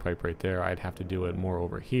a quarter pipe right there. I'd have to do it more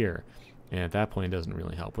over here. And at that point, it doesn't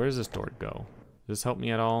really help. Where does this door go? Does this help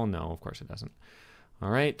me at all? No, of course it doesn't. All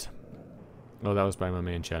right. Oh, that was by my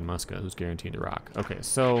man Chad Muska, who's guaranteed to rock. Okay,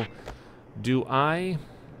 so do I...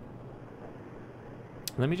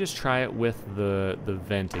 Let me just try it with the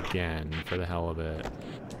vent again for the hell of it.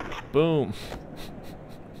 Boom.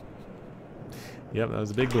 Yep, that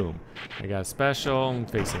was a big boom. I got special, I'm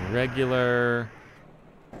facing regular.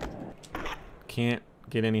 Can't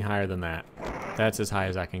get any higher than that. That's as high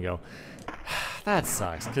as I can go. That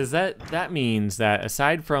sucks, because that means that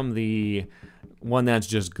aside from the one that's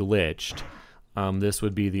just glitched, this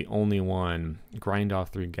would be the only one. Grind off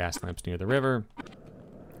 3 gas lamps near the river.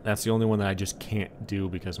 That's the only one that I just can't do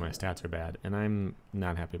because my stats are bad, and I'm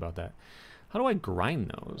not happy about that. How do I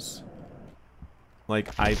grind those? Like,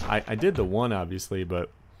 I did the one, obviously, but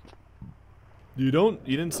you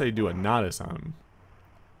didn't say do a nodus on them.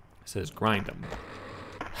 It says grind them.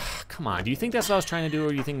 Come on, do you think that's what I was trying to do, or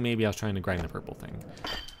do you think maybe I was trying to grind the purple thing?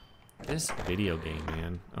 This video game,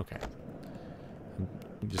 man. Okay.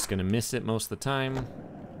 I'm just gonna miss it most of the time.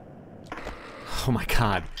 Oh my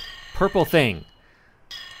god. Purple thing.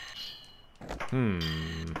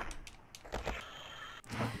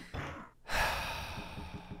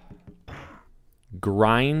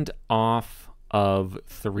 Grind off of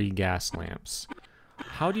 3 gas lamps.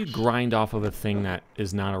 How do you grind off of a thing that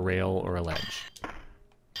is not a rail or a ledge?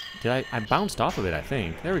 Did I bounced off of it, I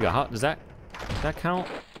think. There we go. How does that count?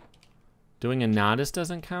 Doing a nodus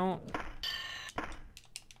doesn't count?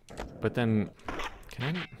 But then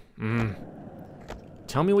can I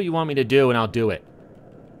Tell me what you want me to do and I'll do it.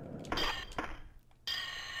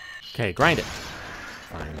 Okay, grind it.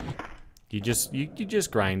 Fine. You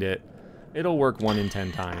just grind it. It'll work 1 in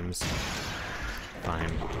 10 times.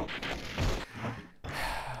 Fine.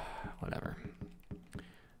 Whatever.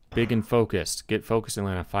 Big and focused. Get focused and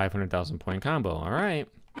land a 500,000 point combo. All right.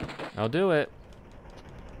 I'll do it.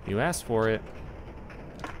 You asked for it.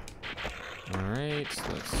 All right.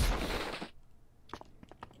 Let's...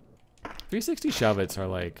 360 shove-its are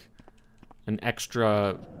like an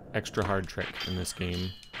extra hard trick in this game.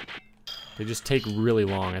 They just take really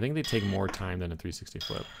long. I think they take more time than a 360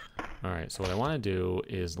 flip. All right, so what I want to do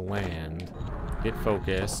is land, get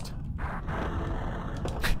focused.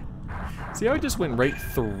 See how I just went right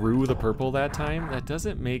through the purple that time? That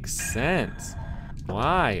doesn't make sense.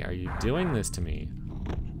 Why are you doing this to me?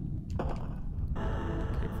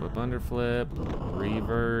 Okay, flip under flip,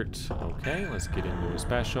 revert. Okay, let's get into a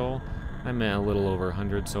special. I'm at a little over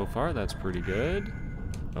 100 so far. That's pretty good.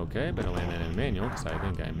 Okay, better land that in manual because I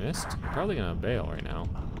think I missed. I'm probably gonna bail right now.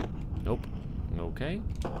 Nope. Okay.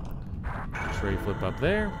 Tray flip up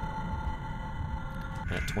there.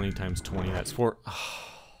 At 20 times 20, that's 4. Oh.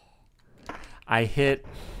 I hit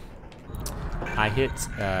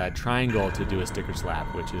triangle to do a sticker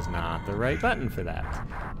slap, which is not the right button for that.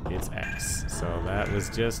 It's X. So that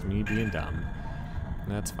was just me being dumb.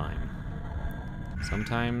 That's fine.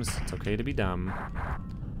 Sometimes it's okay to be dumb.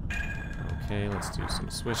 Okay, let's do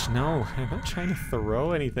some switch. No, I'm not trying to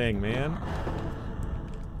throw anything, man.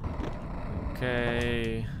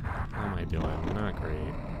 Okay. How am I doing? Not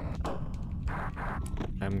great.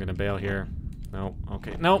 I'm gonna bail here. No.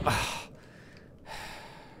 Okay. No.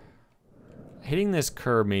 Hitting this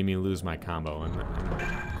curb made me lose my combo, and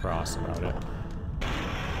I'm cross about it.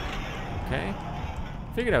 Okay.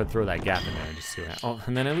 Figured I would throw that gap in there just to see what happens. Oh,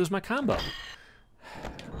 and then I lose my combo.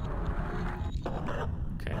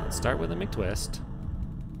 Okay, let's start with a McTwist.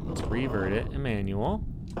 Let's revert it in manual.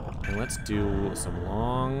 And let's do some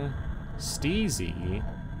long, steezy,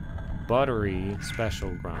 buttery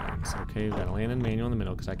special grinds. Okay, we've got to land in manual in the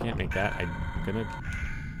middle because I can't make that. I'm gonna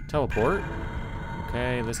teleport.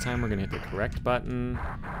 Okay, this time we're gonna hit the correct button.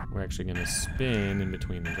 We're actually gonna spin in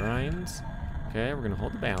between the grinds. Okay, we're gonna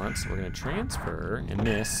hold the balance. We're gonna transfer and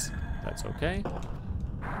miss. That's okay.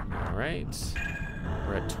 All right.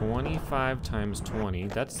 We're at 25 times 20.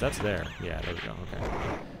 That's there. Yeah, there we go. Okay.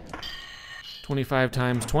 25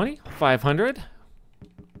 times 20, 500.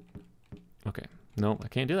 Okay. Nope, I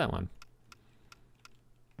can't do that one.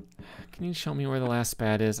 Can you show me where the last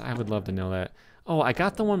spat is? I would love to know that. Oh, I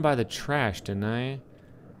got the one by the trash, didn't I?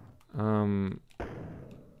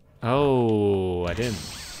 Oh, I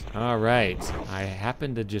didn't. All right. I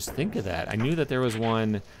happened to just think of that. I knew that there was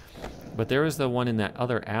one, but there was the one in that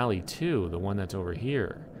other alley too, the one that's over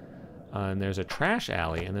here. And there's a trash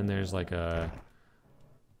alley, and then there's like a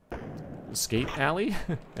skate alley,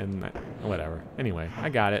 and whatever. Anyway, I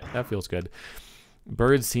got it. That feels good.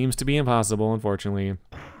 Birds seems to be impossible, unfortunately.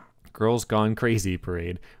 Girls Gone Crazy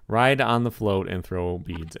parade. Ride on the float and throw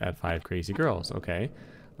beads at 5 crazy girls. Okay.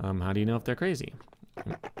 How do you know if they're crazy?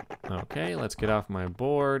 Okay, let's get off my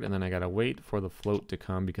board, and then I gotta wait for the float to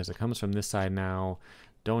come because it comes from this side now.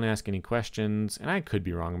 Don't ask any questions, and I could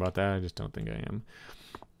be wrong about that. I just don't think I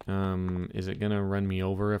am. Is it gonna run me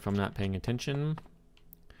over if I'm not paying attention?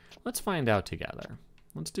 Let's find out together.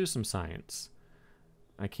 Let's do some science.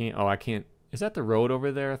 I can't. Oh, I can't. Is that the road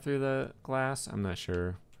over there through the glass? I'm not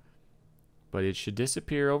sure. But it should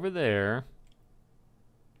disappear over there.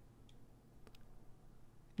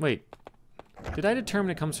 Wait. Did I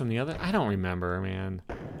determine it comes from the other? I don't remember, man.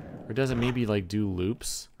 Or does it maybe like do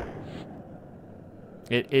loops?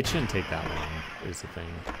 It shouldn't take that long, is the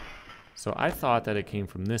thing. So I thought that it came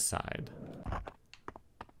from this side.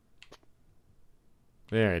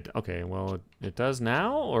 There, okay, well, it does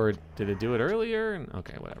now, or did it do it earlier?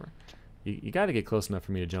 Okay, whatever. You got to get close enough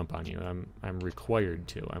for me to jump on you. I'm required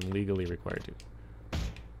to. I'm legally required to.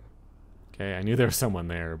 Okay, I knew there was someone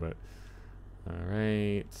there, but all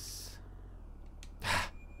right.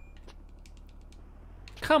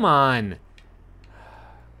 Come on.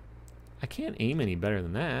 I can't aim any better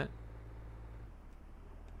than that.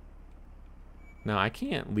 No, I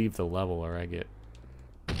can't leave the level or I get...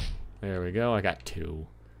 There we go. I got 2.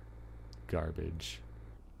 Garbage.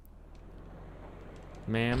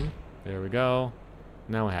 Ma'am. There we go.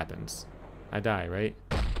 Now what happens? I die, right?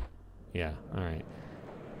 Yeah, alright.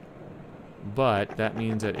 But that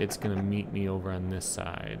means that it's going to meet me over on this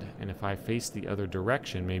side. And if I face the other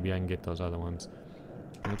direction, maybe I can get those other ones.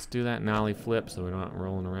 Let's do that nollie flip so we're not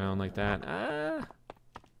rolling around like that. Ah!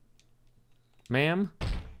 Ma'am?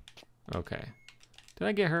 Okay. Did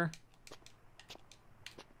I get her?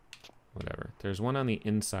 Whatever. There's one on the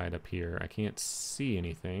inside up here. I can't see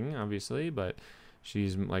anything, obviously, but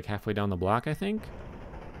she's like halfway down the block, I think.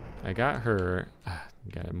 I got her.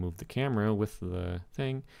 Gotta move the camera with the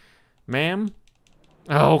thing. Ma'am?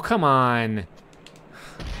 Oh, come on.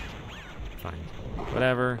 Fine.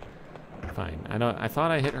 Whatever. Fine. I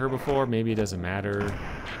thought I hit her before. Maybe it doesn't matter.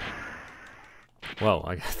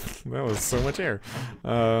 Whoa, that was so much air.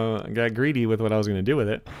 I got greedy with what I was going to do with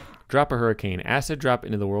it. Drop a hurricane. Acid drop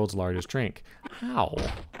into the world's largest drink. How?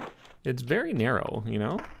 It's very narrow, you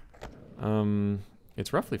know?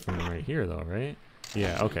 It's roughly from right here, though, right?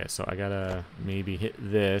 Yeah, okay, so I gotta maybe hit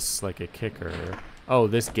this like a kicker. Oh,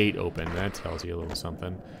 this gate opened. That tells you a little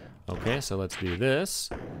something. Okay, so let's do this.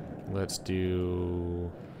 Let's do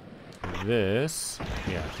this.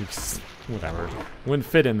 Yeah, whatever. Wouldn't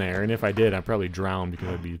fit in there, and if I did, I'd probably drown because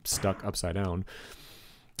I'd be stuck upside down.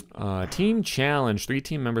 Team challenge. 3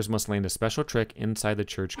 team members must land a special trick inside the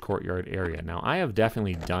church courtyard area. Now, I have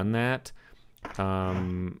definitely done that,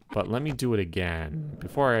 but let me do it again.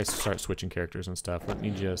 Before I start switching characters and stuff, let me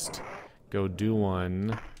just go do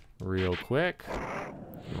one real quick.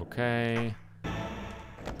 Okay.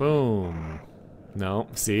 Boom. No,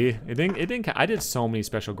 see, it didn't. I did so many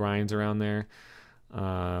special grinds around there,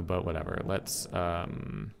 but whatever. Let's.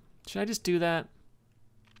 Should I just do that?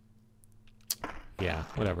 Yeah,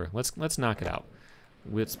 whatever. Let's knock it out.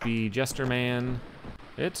 Let's be Jester Man.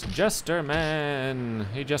 It's Jester Man.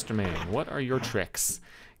 Hey, Jester Man, what are your tricks?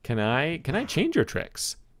 Can I change your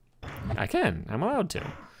tricks? I can. I'm allowed to.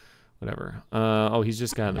 Whatever. Oh, he's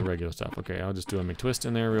just got the regular stuff. Okay, I'll just do a McTwist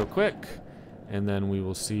in there real quick. And then we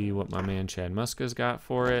will see what my man Chad Muska's got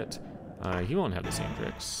for it. He won't have the same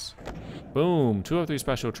tricks. Boom, 2 of 3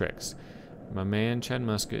 special tricks. My man Chad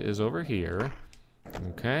Muska is over here.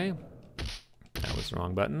 Okay. That was the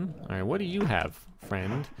wrong button. All right, what do you have,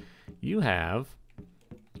 friend? You have,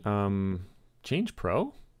 change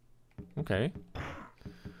pro? Okay.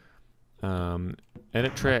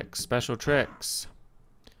 Edit tricks, special tricks.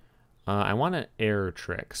 I want an air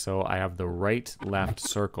trick, so I have the right-left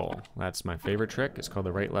circle. That's my favorite trick. It's called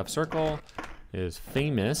the right-left circle. It is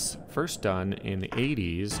famous, first done in the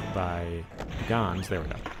 80s by Gons. There we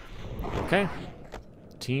go. Okay.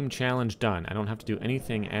 Team challenge done. I don't have to do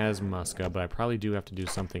anything as Muska, but I probably do have to do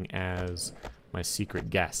something as my secret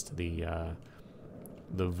guest, the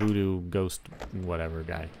voodoo ghost whatever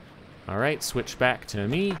guy. All right, switch back to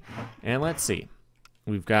me, and let's see.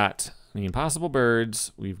 We've got the impossible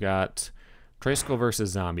birds. We've got tricycle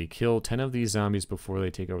versus zombie. Kill 10 of these zombies before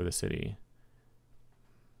they take over the city.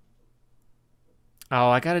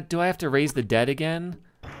 Oh, do I have to raise the dead again?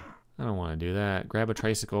 I don't want to do that. Grab a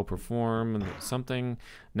tricycle, perform something.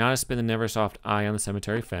 Now to spin the Neversoft eye on the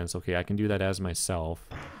cemetery fence. Okay, I can do that as myself.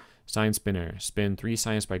 Sign spinner. Spin 3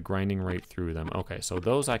 signs by grinding right through them. Okay, so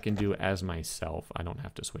those I can do as myself. I don't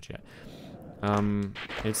have to switch yet.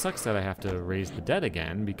 It sucks that I have to raise the dead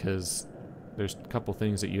again because there's a couple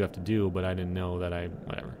things that you have to do, but I didn't know that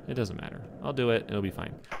whatever. It doesn't matter. I'll do it. It'll be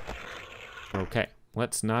fine. Okay,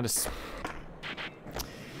 let's not...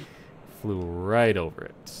 Flew right over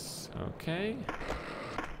it. Okay.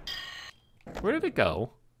 Where did it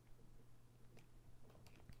go?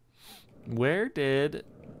 Where did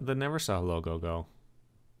the Neversaw logo go?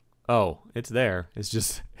 Oh, it's there. It's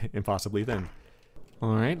just impossibly thin.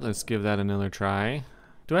 All right, let's give that another try.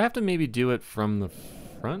 Do I have to maybe do it from the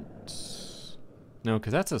front? No,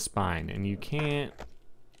 because that's a spine, and you can't...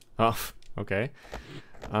 Oh, okay.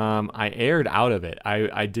 I aired out of it.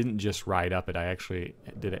 I didn't just ride up it. I actually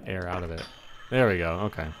did an air out of it. There we go.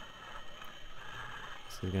 Okay.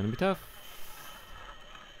 This is going to be tough.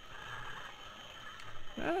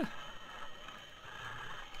 Ah.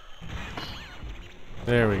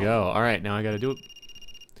 There we go. All right, now I got to do it.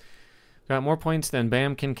 Got more points than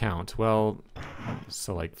Bam can count. Well,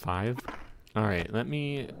 so like 5. All right, let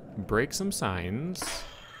me break some signs.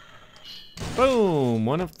 Boom!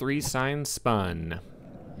 1 of 3 signs spun.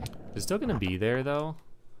 Is it still gonna be there though?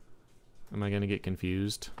 Am I gonna get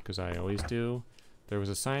confused? Because I always do. There was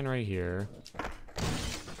a sign right here.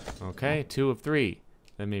 Okay, 2 of 3.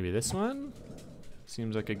 Then maybe this one?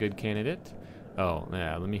 Seems like a good candidate. Oh,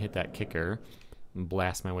 yeah, let me hit that kicker and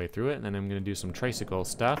blast my way through it, and then I'm gonna do some tricycle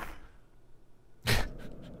stuff.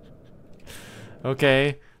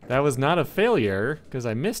 Okay, that was not a failure, because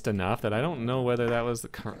I missed enough that I don't know whether that was the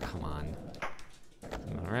car. Come on.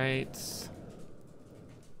 Alright.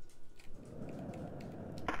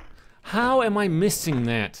 How am I missing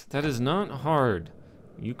that? That is not hard.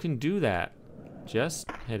 You can do that. Just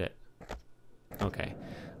hit it. Okay.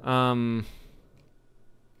 That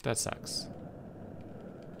sucks.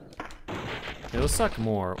 It'll suck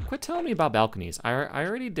more. Quit telling me about balconies. I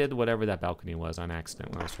already did whatever that balcony was on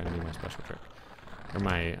accident when I was trying to do my special trick. Or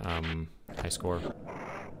my high score.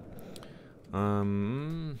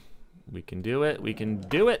 We can do it. We can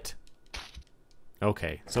do it.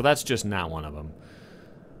 Okay, so that's just not one of them.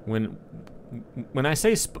 When I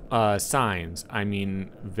say signs, I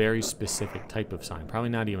mean very specific type of sign. Probably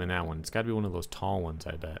not even that one. It's got to be one of those tall ones,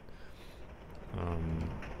 I bet.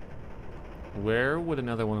 Where would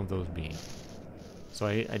another one of those be? So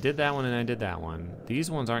I did that one and I did that one.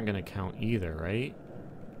 These ones aren't going to count either, right?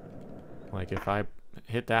 Like if I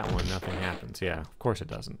hit that one, nothing happens. Yeah, of course it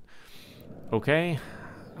doesn't. Okay,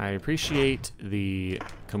 I appreciate the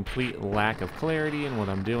complete lack of clarity in what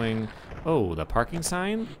I'm doing. Oh, the parking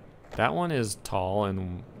sign? That one is tall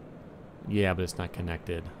and... yeah, but it's not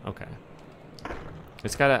connected. Okay.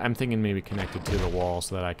 It's gotta... I'm thinking maybe connected to the wall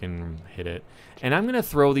so that I can hit it. And I'm gonna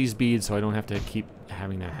throw these beads so I don't have to keep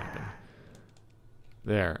having that happen.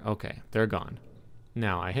 There. Okay. They're gone.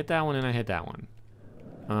 Now, I hit that one and I hit that one.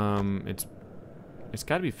 It's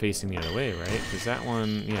gotta be facing the other way, right? Because that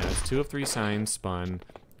one... yeah, it's 2 of 3 signs spun.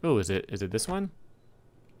 Oh, is it this one?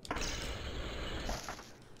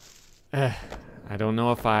 I don't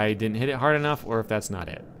know if I didn't hit it hard enough or if that's not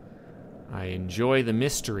it. I enjoy the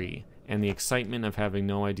mystery and the excitement of having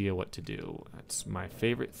no idea what to do. That's my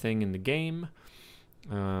favorite thing in the game.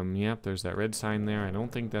 Yep, there's that red sign there. I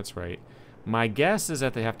don't think that's right. My guess is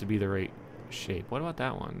that they have to be the right shape. What about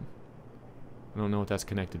that one? I don't know what that's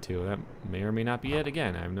connected to. That may or may not be it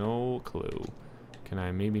again. I have no clue. Can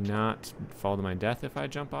I maybe not fall to my death if I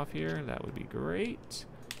jump off here? That would be great.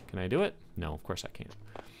 Can I do it? No, of course I can't.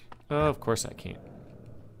 Of course I can't.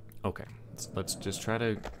 Okay, let's just try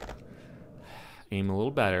to aim a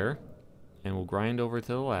little better, and we'll grind over to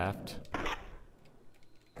the left.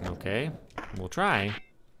 Okay, we'll try.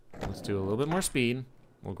 Let's do a little bit more speed.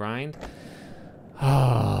 We'll grind.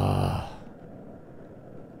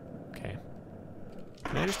 Okay.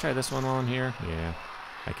 Can I just try this one while I'm here? Yeah,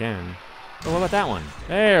 I can. Oh, what about that one?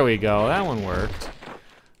 There we go. That one worked.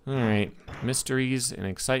 All right, mysteries and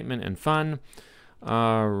excitement and fun.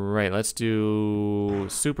 All right, let's do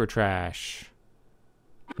super trash.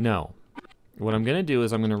 No. What I'm going to do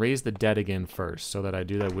is I'm going to raise the dead again first so that I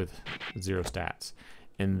do that with 0 stats.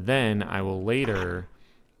 And then I will later,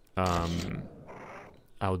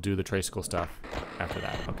 I'll do the tricycle stuff after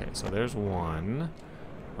that. Okay, so there's one.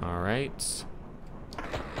 All right.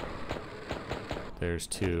 There's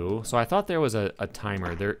 2. So I thought there was a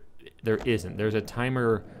timer. There isn't. There's a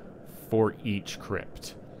timer for each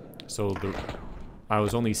crypt. So I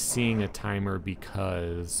was only seeing a timer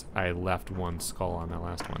because I left 1 skull on that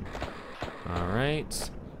last one. Alright.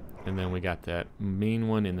 And then we got that main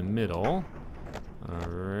one in the middle.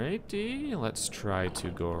 Alrighty. Let's try to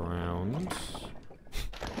go around.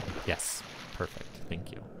 Yes. Perfect.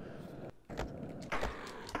 Thank you.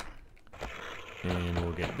 And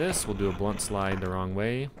we'll get this. We'll do a blunt slide the wrong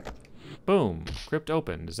way. Boom. Crypt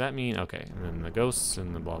open. Does that mean... okay. And then the ghosts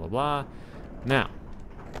and the blah, blah, blah. Now.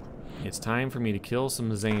 It's time for me to kill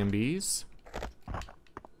some zombies.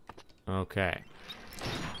 Okay.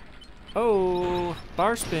 Oh,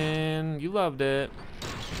 bar spin. You loved it.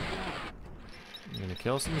 I'm gonna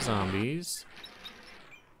kill some zombies.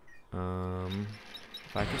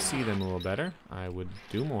 If I could see them a little better, I would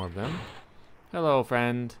do more of them. Hello,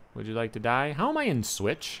 friend. Would you like to die? How am I in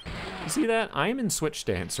switch? You see that? I'm in switch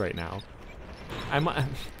stance right now.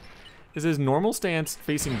 Is his normal stance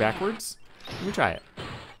facing backwards? Let me try it.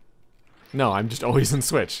 No, I'm just always in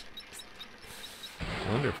switch.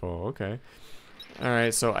 Wonderful, okay.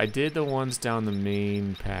 Alright, so I did the ones down the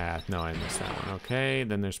main path. No, I missed that one. Okay,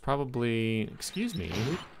 then there's probably... excuse me,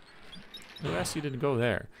 who asked you to go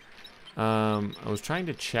there? I was trying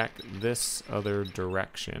to check this other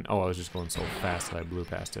direction. Oh, I was just going so fast that I blew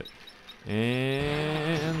past it.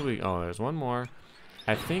 And we... oh, there's one more.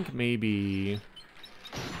 I think maybe...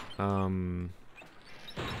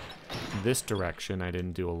 this direction I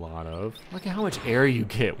didn't do a lot of. Look at how much air you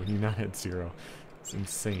get when you're not at 0. It's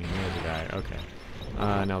insane. There's a guy. Okay.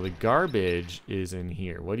 Now the garbage is in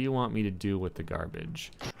here. What do you want me to do with the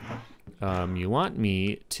garbage? You want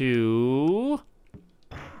me to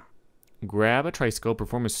grab a tricycle,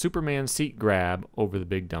 perform a Superman seat grab over the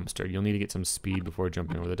big dumpster. You'll need to get some speed before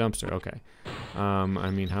jumping over the dumpster. Okay.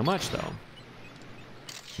 I mean, how much though?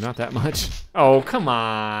 Not that much. Oh, come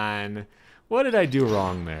on. What did I do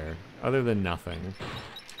wrong there? Other than nothing.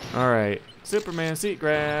 Alright. Superman seat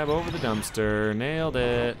grab over the dumpster. Nailed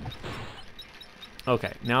it.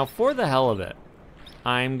 Okay. Now, for the hell of it,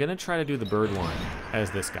 I'm going to try to do the bird one as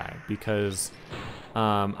this guy. Because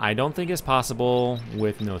I don't think it's possible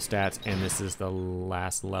with no stats. And this is the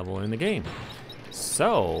last level in the game.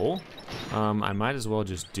 So, I might as well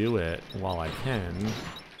just do it while I can.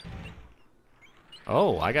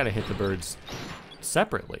 Oh, I gotta hit the birds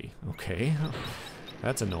separately. Okay,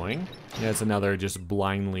 that's annoying. Yeah, it's another just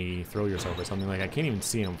blindly throw yourself at something. Like, I can't even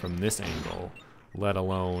see them from this angle, let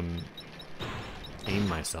alone aim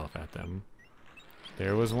myself at them.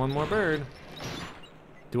 There was one more bird.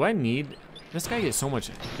 Do I need... This guy gets so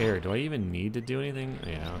much air. Do I even need to do anything?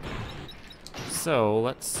 Yeah, okay. So,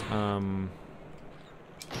 let's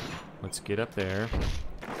get up there.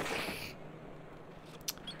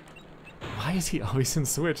 Why is he always in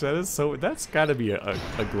switch? That is so... That's gotta be a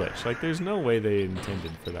glitch. Like, there's no way they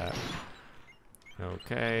intended for that.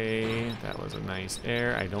 Okay, that was a nice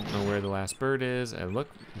air. I don't know where the last bird is. I look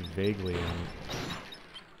vaguely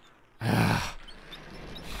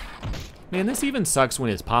Man, this even sucks when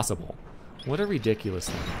it's possible. What a ridiculous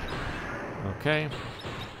thing. Okay.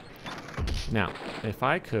 Now, if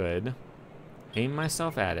I could aim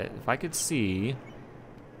myself at it, if I could see...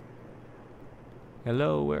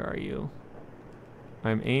 Hello, where are you?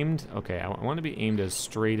 I'm aimed... Okay, I want to be aimed as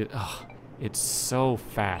straight as... Oh, it's so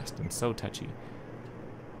fast and so touchy.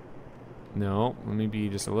 No, let me be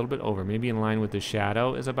just a little bit over. Maybe in line with the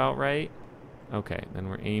shadow is about right. Okay, then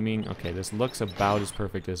we're aiming. Okay, this looks about as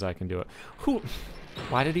perfect as I can do it. Who?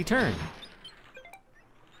 Why did he turn?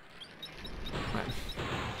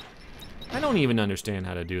 I don't even understand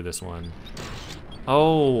how to do this one.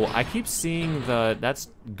 Oh, I keep seeing the... That's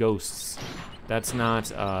ghosts. That's not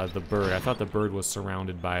the bird. I thought the bird was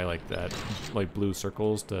surrounded by like that, like blue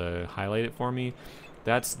circles to highlight it for me.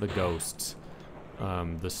 That's the ghosts.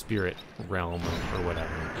 The spirit realm or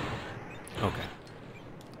whatever. Okay.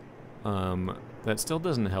 That still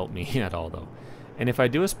doesn't help me at all though. And if I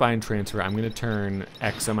do a spine transfer, I'm gonna turn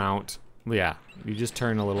X amount. Yeah, you just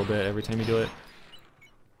turn a little bit every time you do it.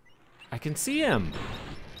 I can see him.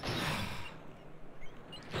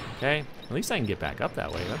 Okay, at least I can get back up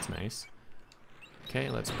that way. That's nice. Okay,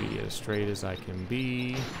 let's be as straight as I can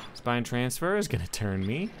be. Spine transfer is gonna turn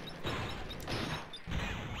me.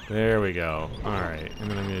 There we go. All right, and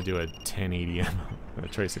then I'm gonna do a 1080 a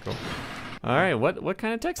tricycle. All right, what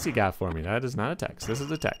kind of text you got for me? That is not a text. This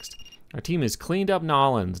is a text. Our team is cleaned up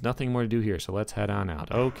Nolans. Nothing more to do here, so let's head on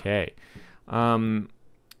out. Okay,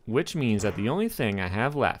 which means that the only thing I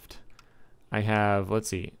have left, I have, let's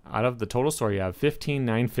see, out of the total story, I have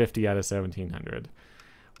 15,950 out of 1,700.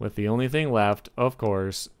 With the only thing left, of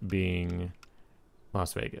course, being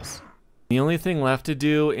Las Vegas. The only thing left to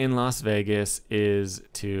do in Las Vegas is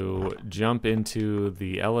to jump into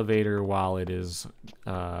the elevator while it is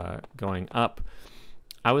going up.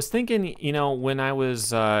 I was thinking, you know, when I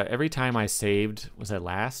was, every time I saved, was that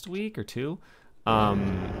last week or two?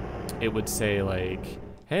 It would say like,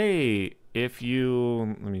 hey, if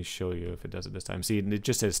you, let me show you if it does it this time. See, it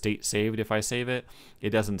just says state saved if I save it.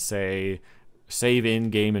 It doesn't say save in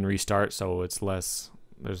game and restart, so it's less,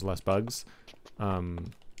 there's less bugs.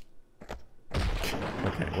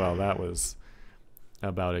 Okay, well, that was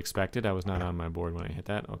about expected. I was not on my board when I hit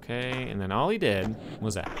that. Okay, and then all he did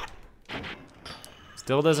was that.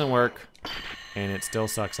 Still doesn't work, and it still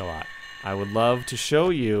sucks a lot. I would love to show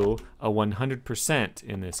you a 100%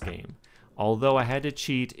 in this game, although I had to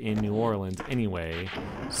cheat in New Orleans anyway,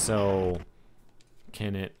 so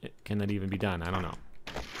can that even be done? I don't know.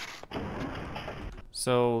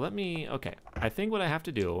 So let me, okay, I think what I have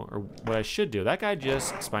to do, or what I should do, that guy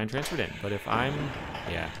just spine transferred in, but if I'm,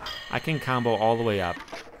 yeah, I can combo all the way up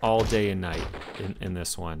all day and night in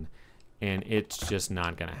this one, and it's just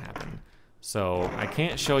not gonna happen. So I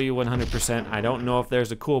can't show you 100%. I don't know if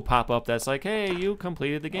there's a cool pop-up that's like, hey, you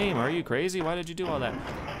completed the game. Are you crazy? Why did you do all that?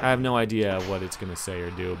 I have no idea what it's gonna say or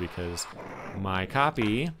do because my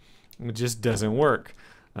copy just doesn't work.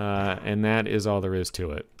 And that is all there is to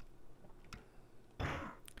it.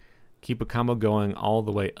 Keep a combo going all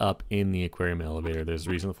the way up in the aquarium elevator. There's a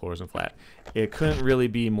reason the floor isn't flat. It couldn't really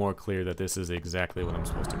be more clear that this is exactly what I'm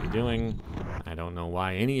supposed to be doing. I don't know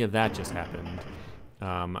why any of that just happened.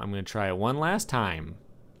 I'm going to try it one last time.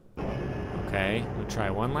 Okay, I'm going to try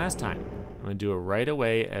it one last time. I'm going to do it right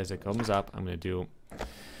away as it comes up. I'm going to do...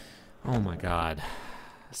 Oh my god.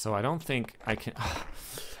 So I don't think I can...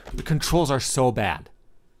 The controls are so bad.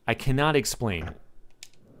 I cannot explain.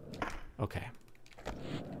 Okay.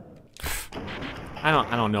 I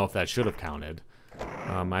don't know if that should have counted.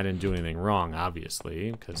 I didn't do anything wrong,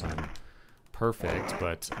 obviously, because I'm perfect,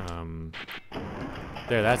 but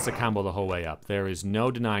there, that's the combo the whole way up. There is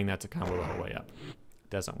no denying that's a combo the whole way up. It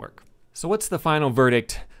doesn't work. So what's the final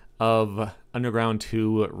verdict of Underground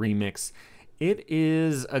 2 Remix? It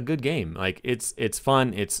is a good game. Like, it's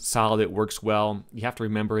fun, it's solid, it works well. You have to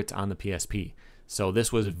remember it's on the PSP. So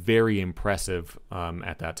this was very impressive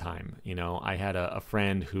at that time. You know, I had a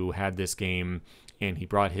friend who had this game, and he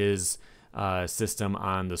brought his system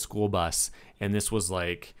on the school bus, and this was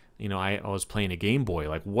like, you know, I was playing a Game Boy.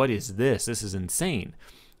 Like, what is this? This is insane.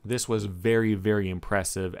 This was very, very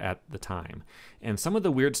impressive at the time. And some of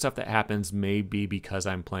the weird stuff that happens may be because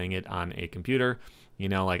I'm playing it on a computer. You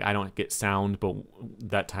know, like I don't get sound, but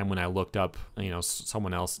that time when I looked up, you know,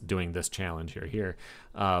 someone else doing this challenge here,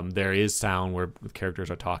 there is sound where characters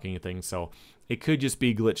are talking and things. So it could just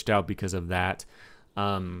be glitched out because of that.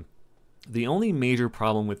 The only major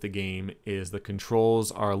problem with the game is the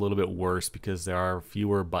controls are a little bit worse because there are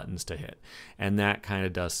fewer buttons to hit. And that kind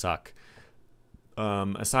of does suck.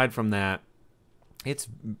 Aside from that, it's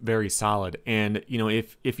very solid. And, you know,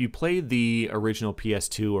 if you played the original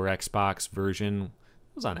PS2 or Xbox version,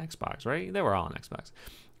 it was on Xbox, right? They were all on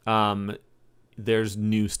Xbox. There's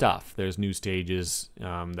new stuff. There's new stages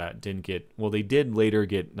that didn't get... Well, they did later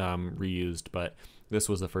get reused, but this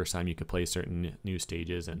was the first time you could play certain new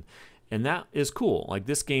stages. And that is cool. Like,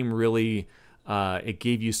 this game really... it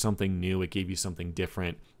gave you something new. It gave you something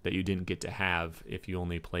different that you didn't get to have if you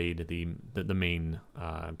only played the main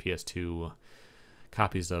PS2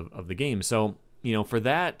 copies of the game. So, you know, for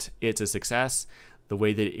that, it's a success. The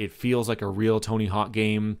way that it feels like a real Tony Hawk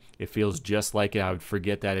game, it feels just like it. I would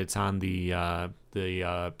forget that it's on the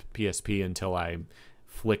PSP until I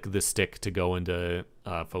flick the stick to go into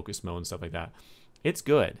focus mode and stuff like that. It's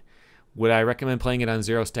good. Would I recommend playing it on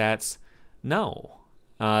 0 stats? No.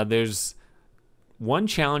 There's one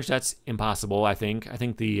challenge that's impossible, I think. I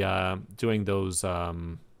think the doing those,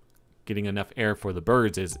 getting enough air for the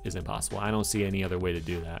birds is impossible. I don't see any other way to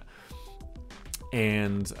do that.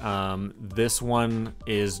 And this one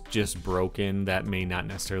is just broken. That may not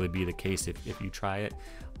necessarily be the case if you try it.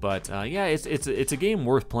 But yeah, it's a game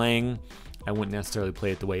worth playing. I wouldn't necessarily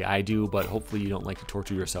play it the way I do, but hopefully you don't like to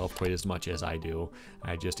torture yourself quite as much as I do.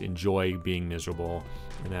 I just enjoy being miserable,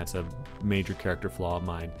 and that's a major character flaw of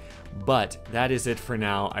mine. But that is it for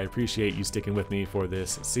now. I appreciate you sticking with me for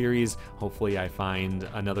this series. Hopefully I find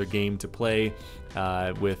another game to play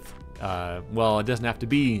with, well, it doesn't have to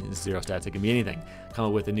be 0 stats, it can be anything. Come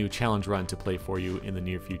up with a new challenge run to play for you in the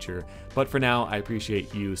near future. But for now, I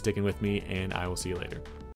appreciate you sticking with me, and I will see you later.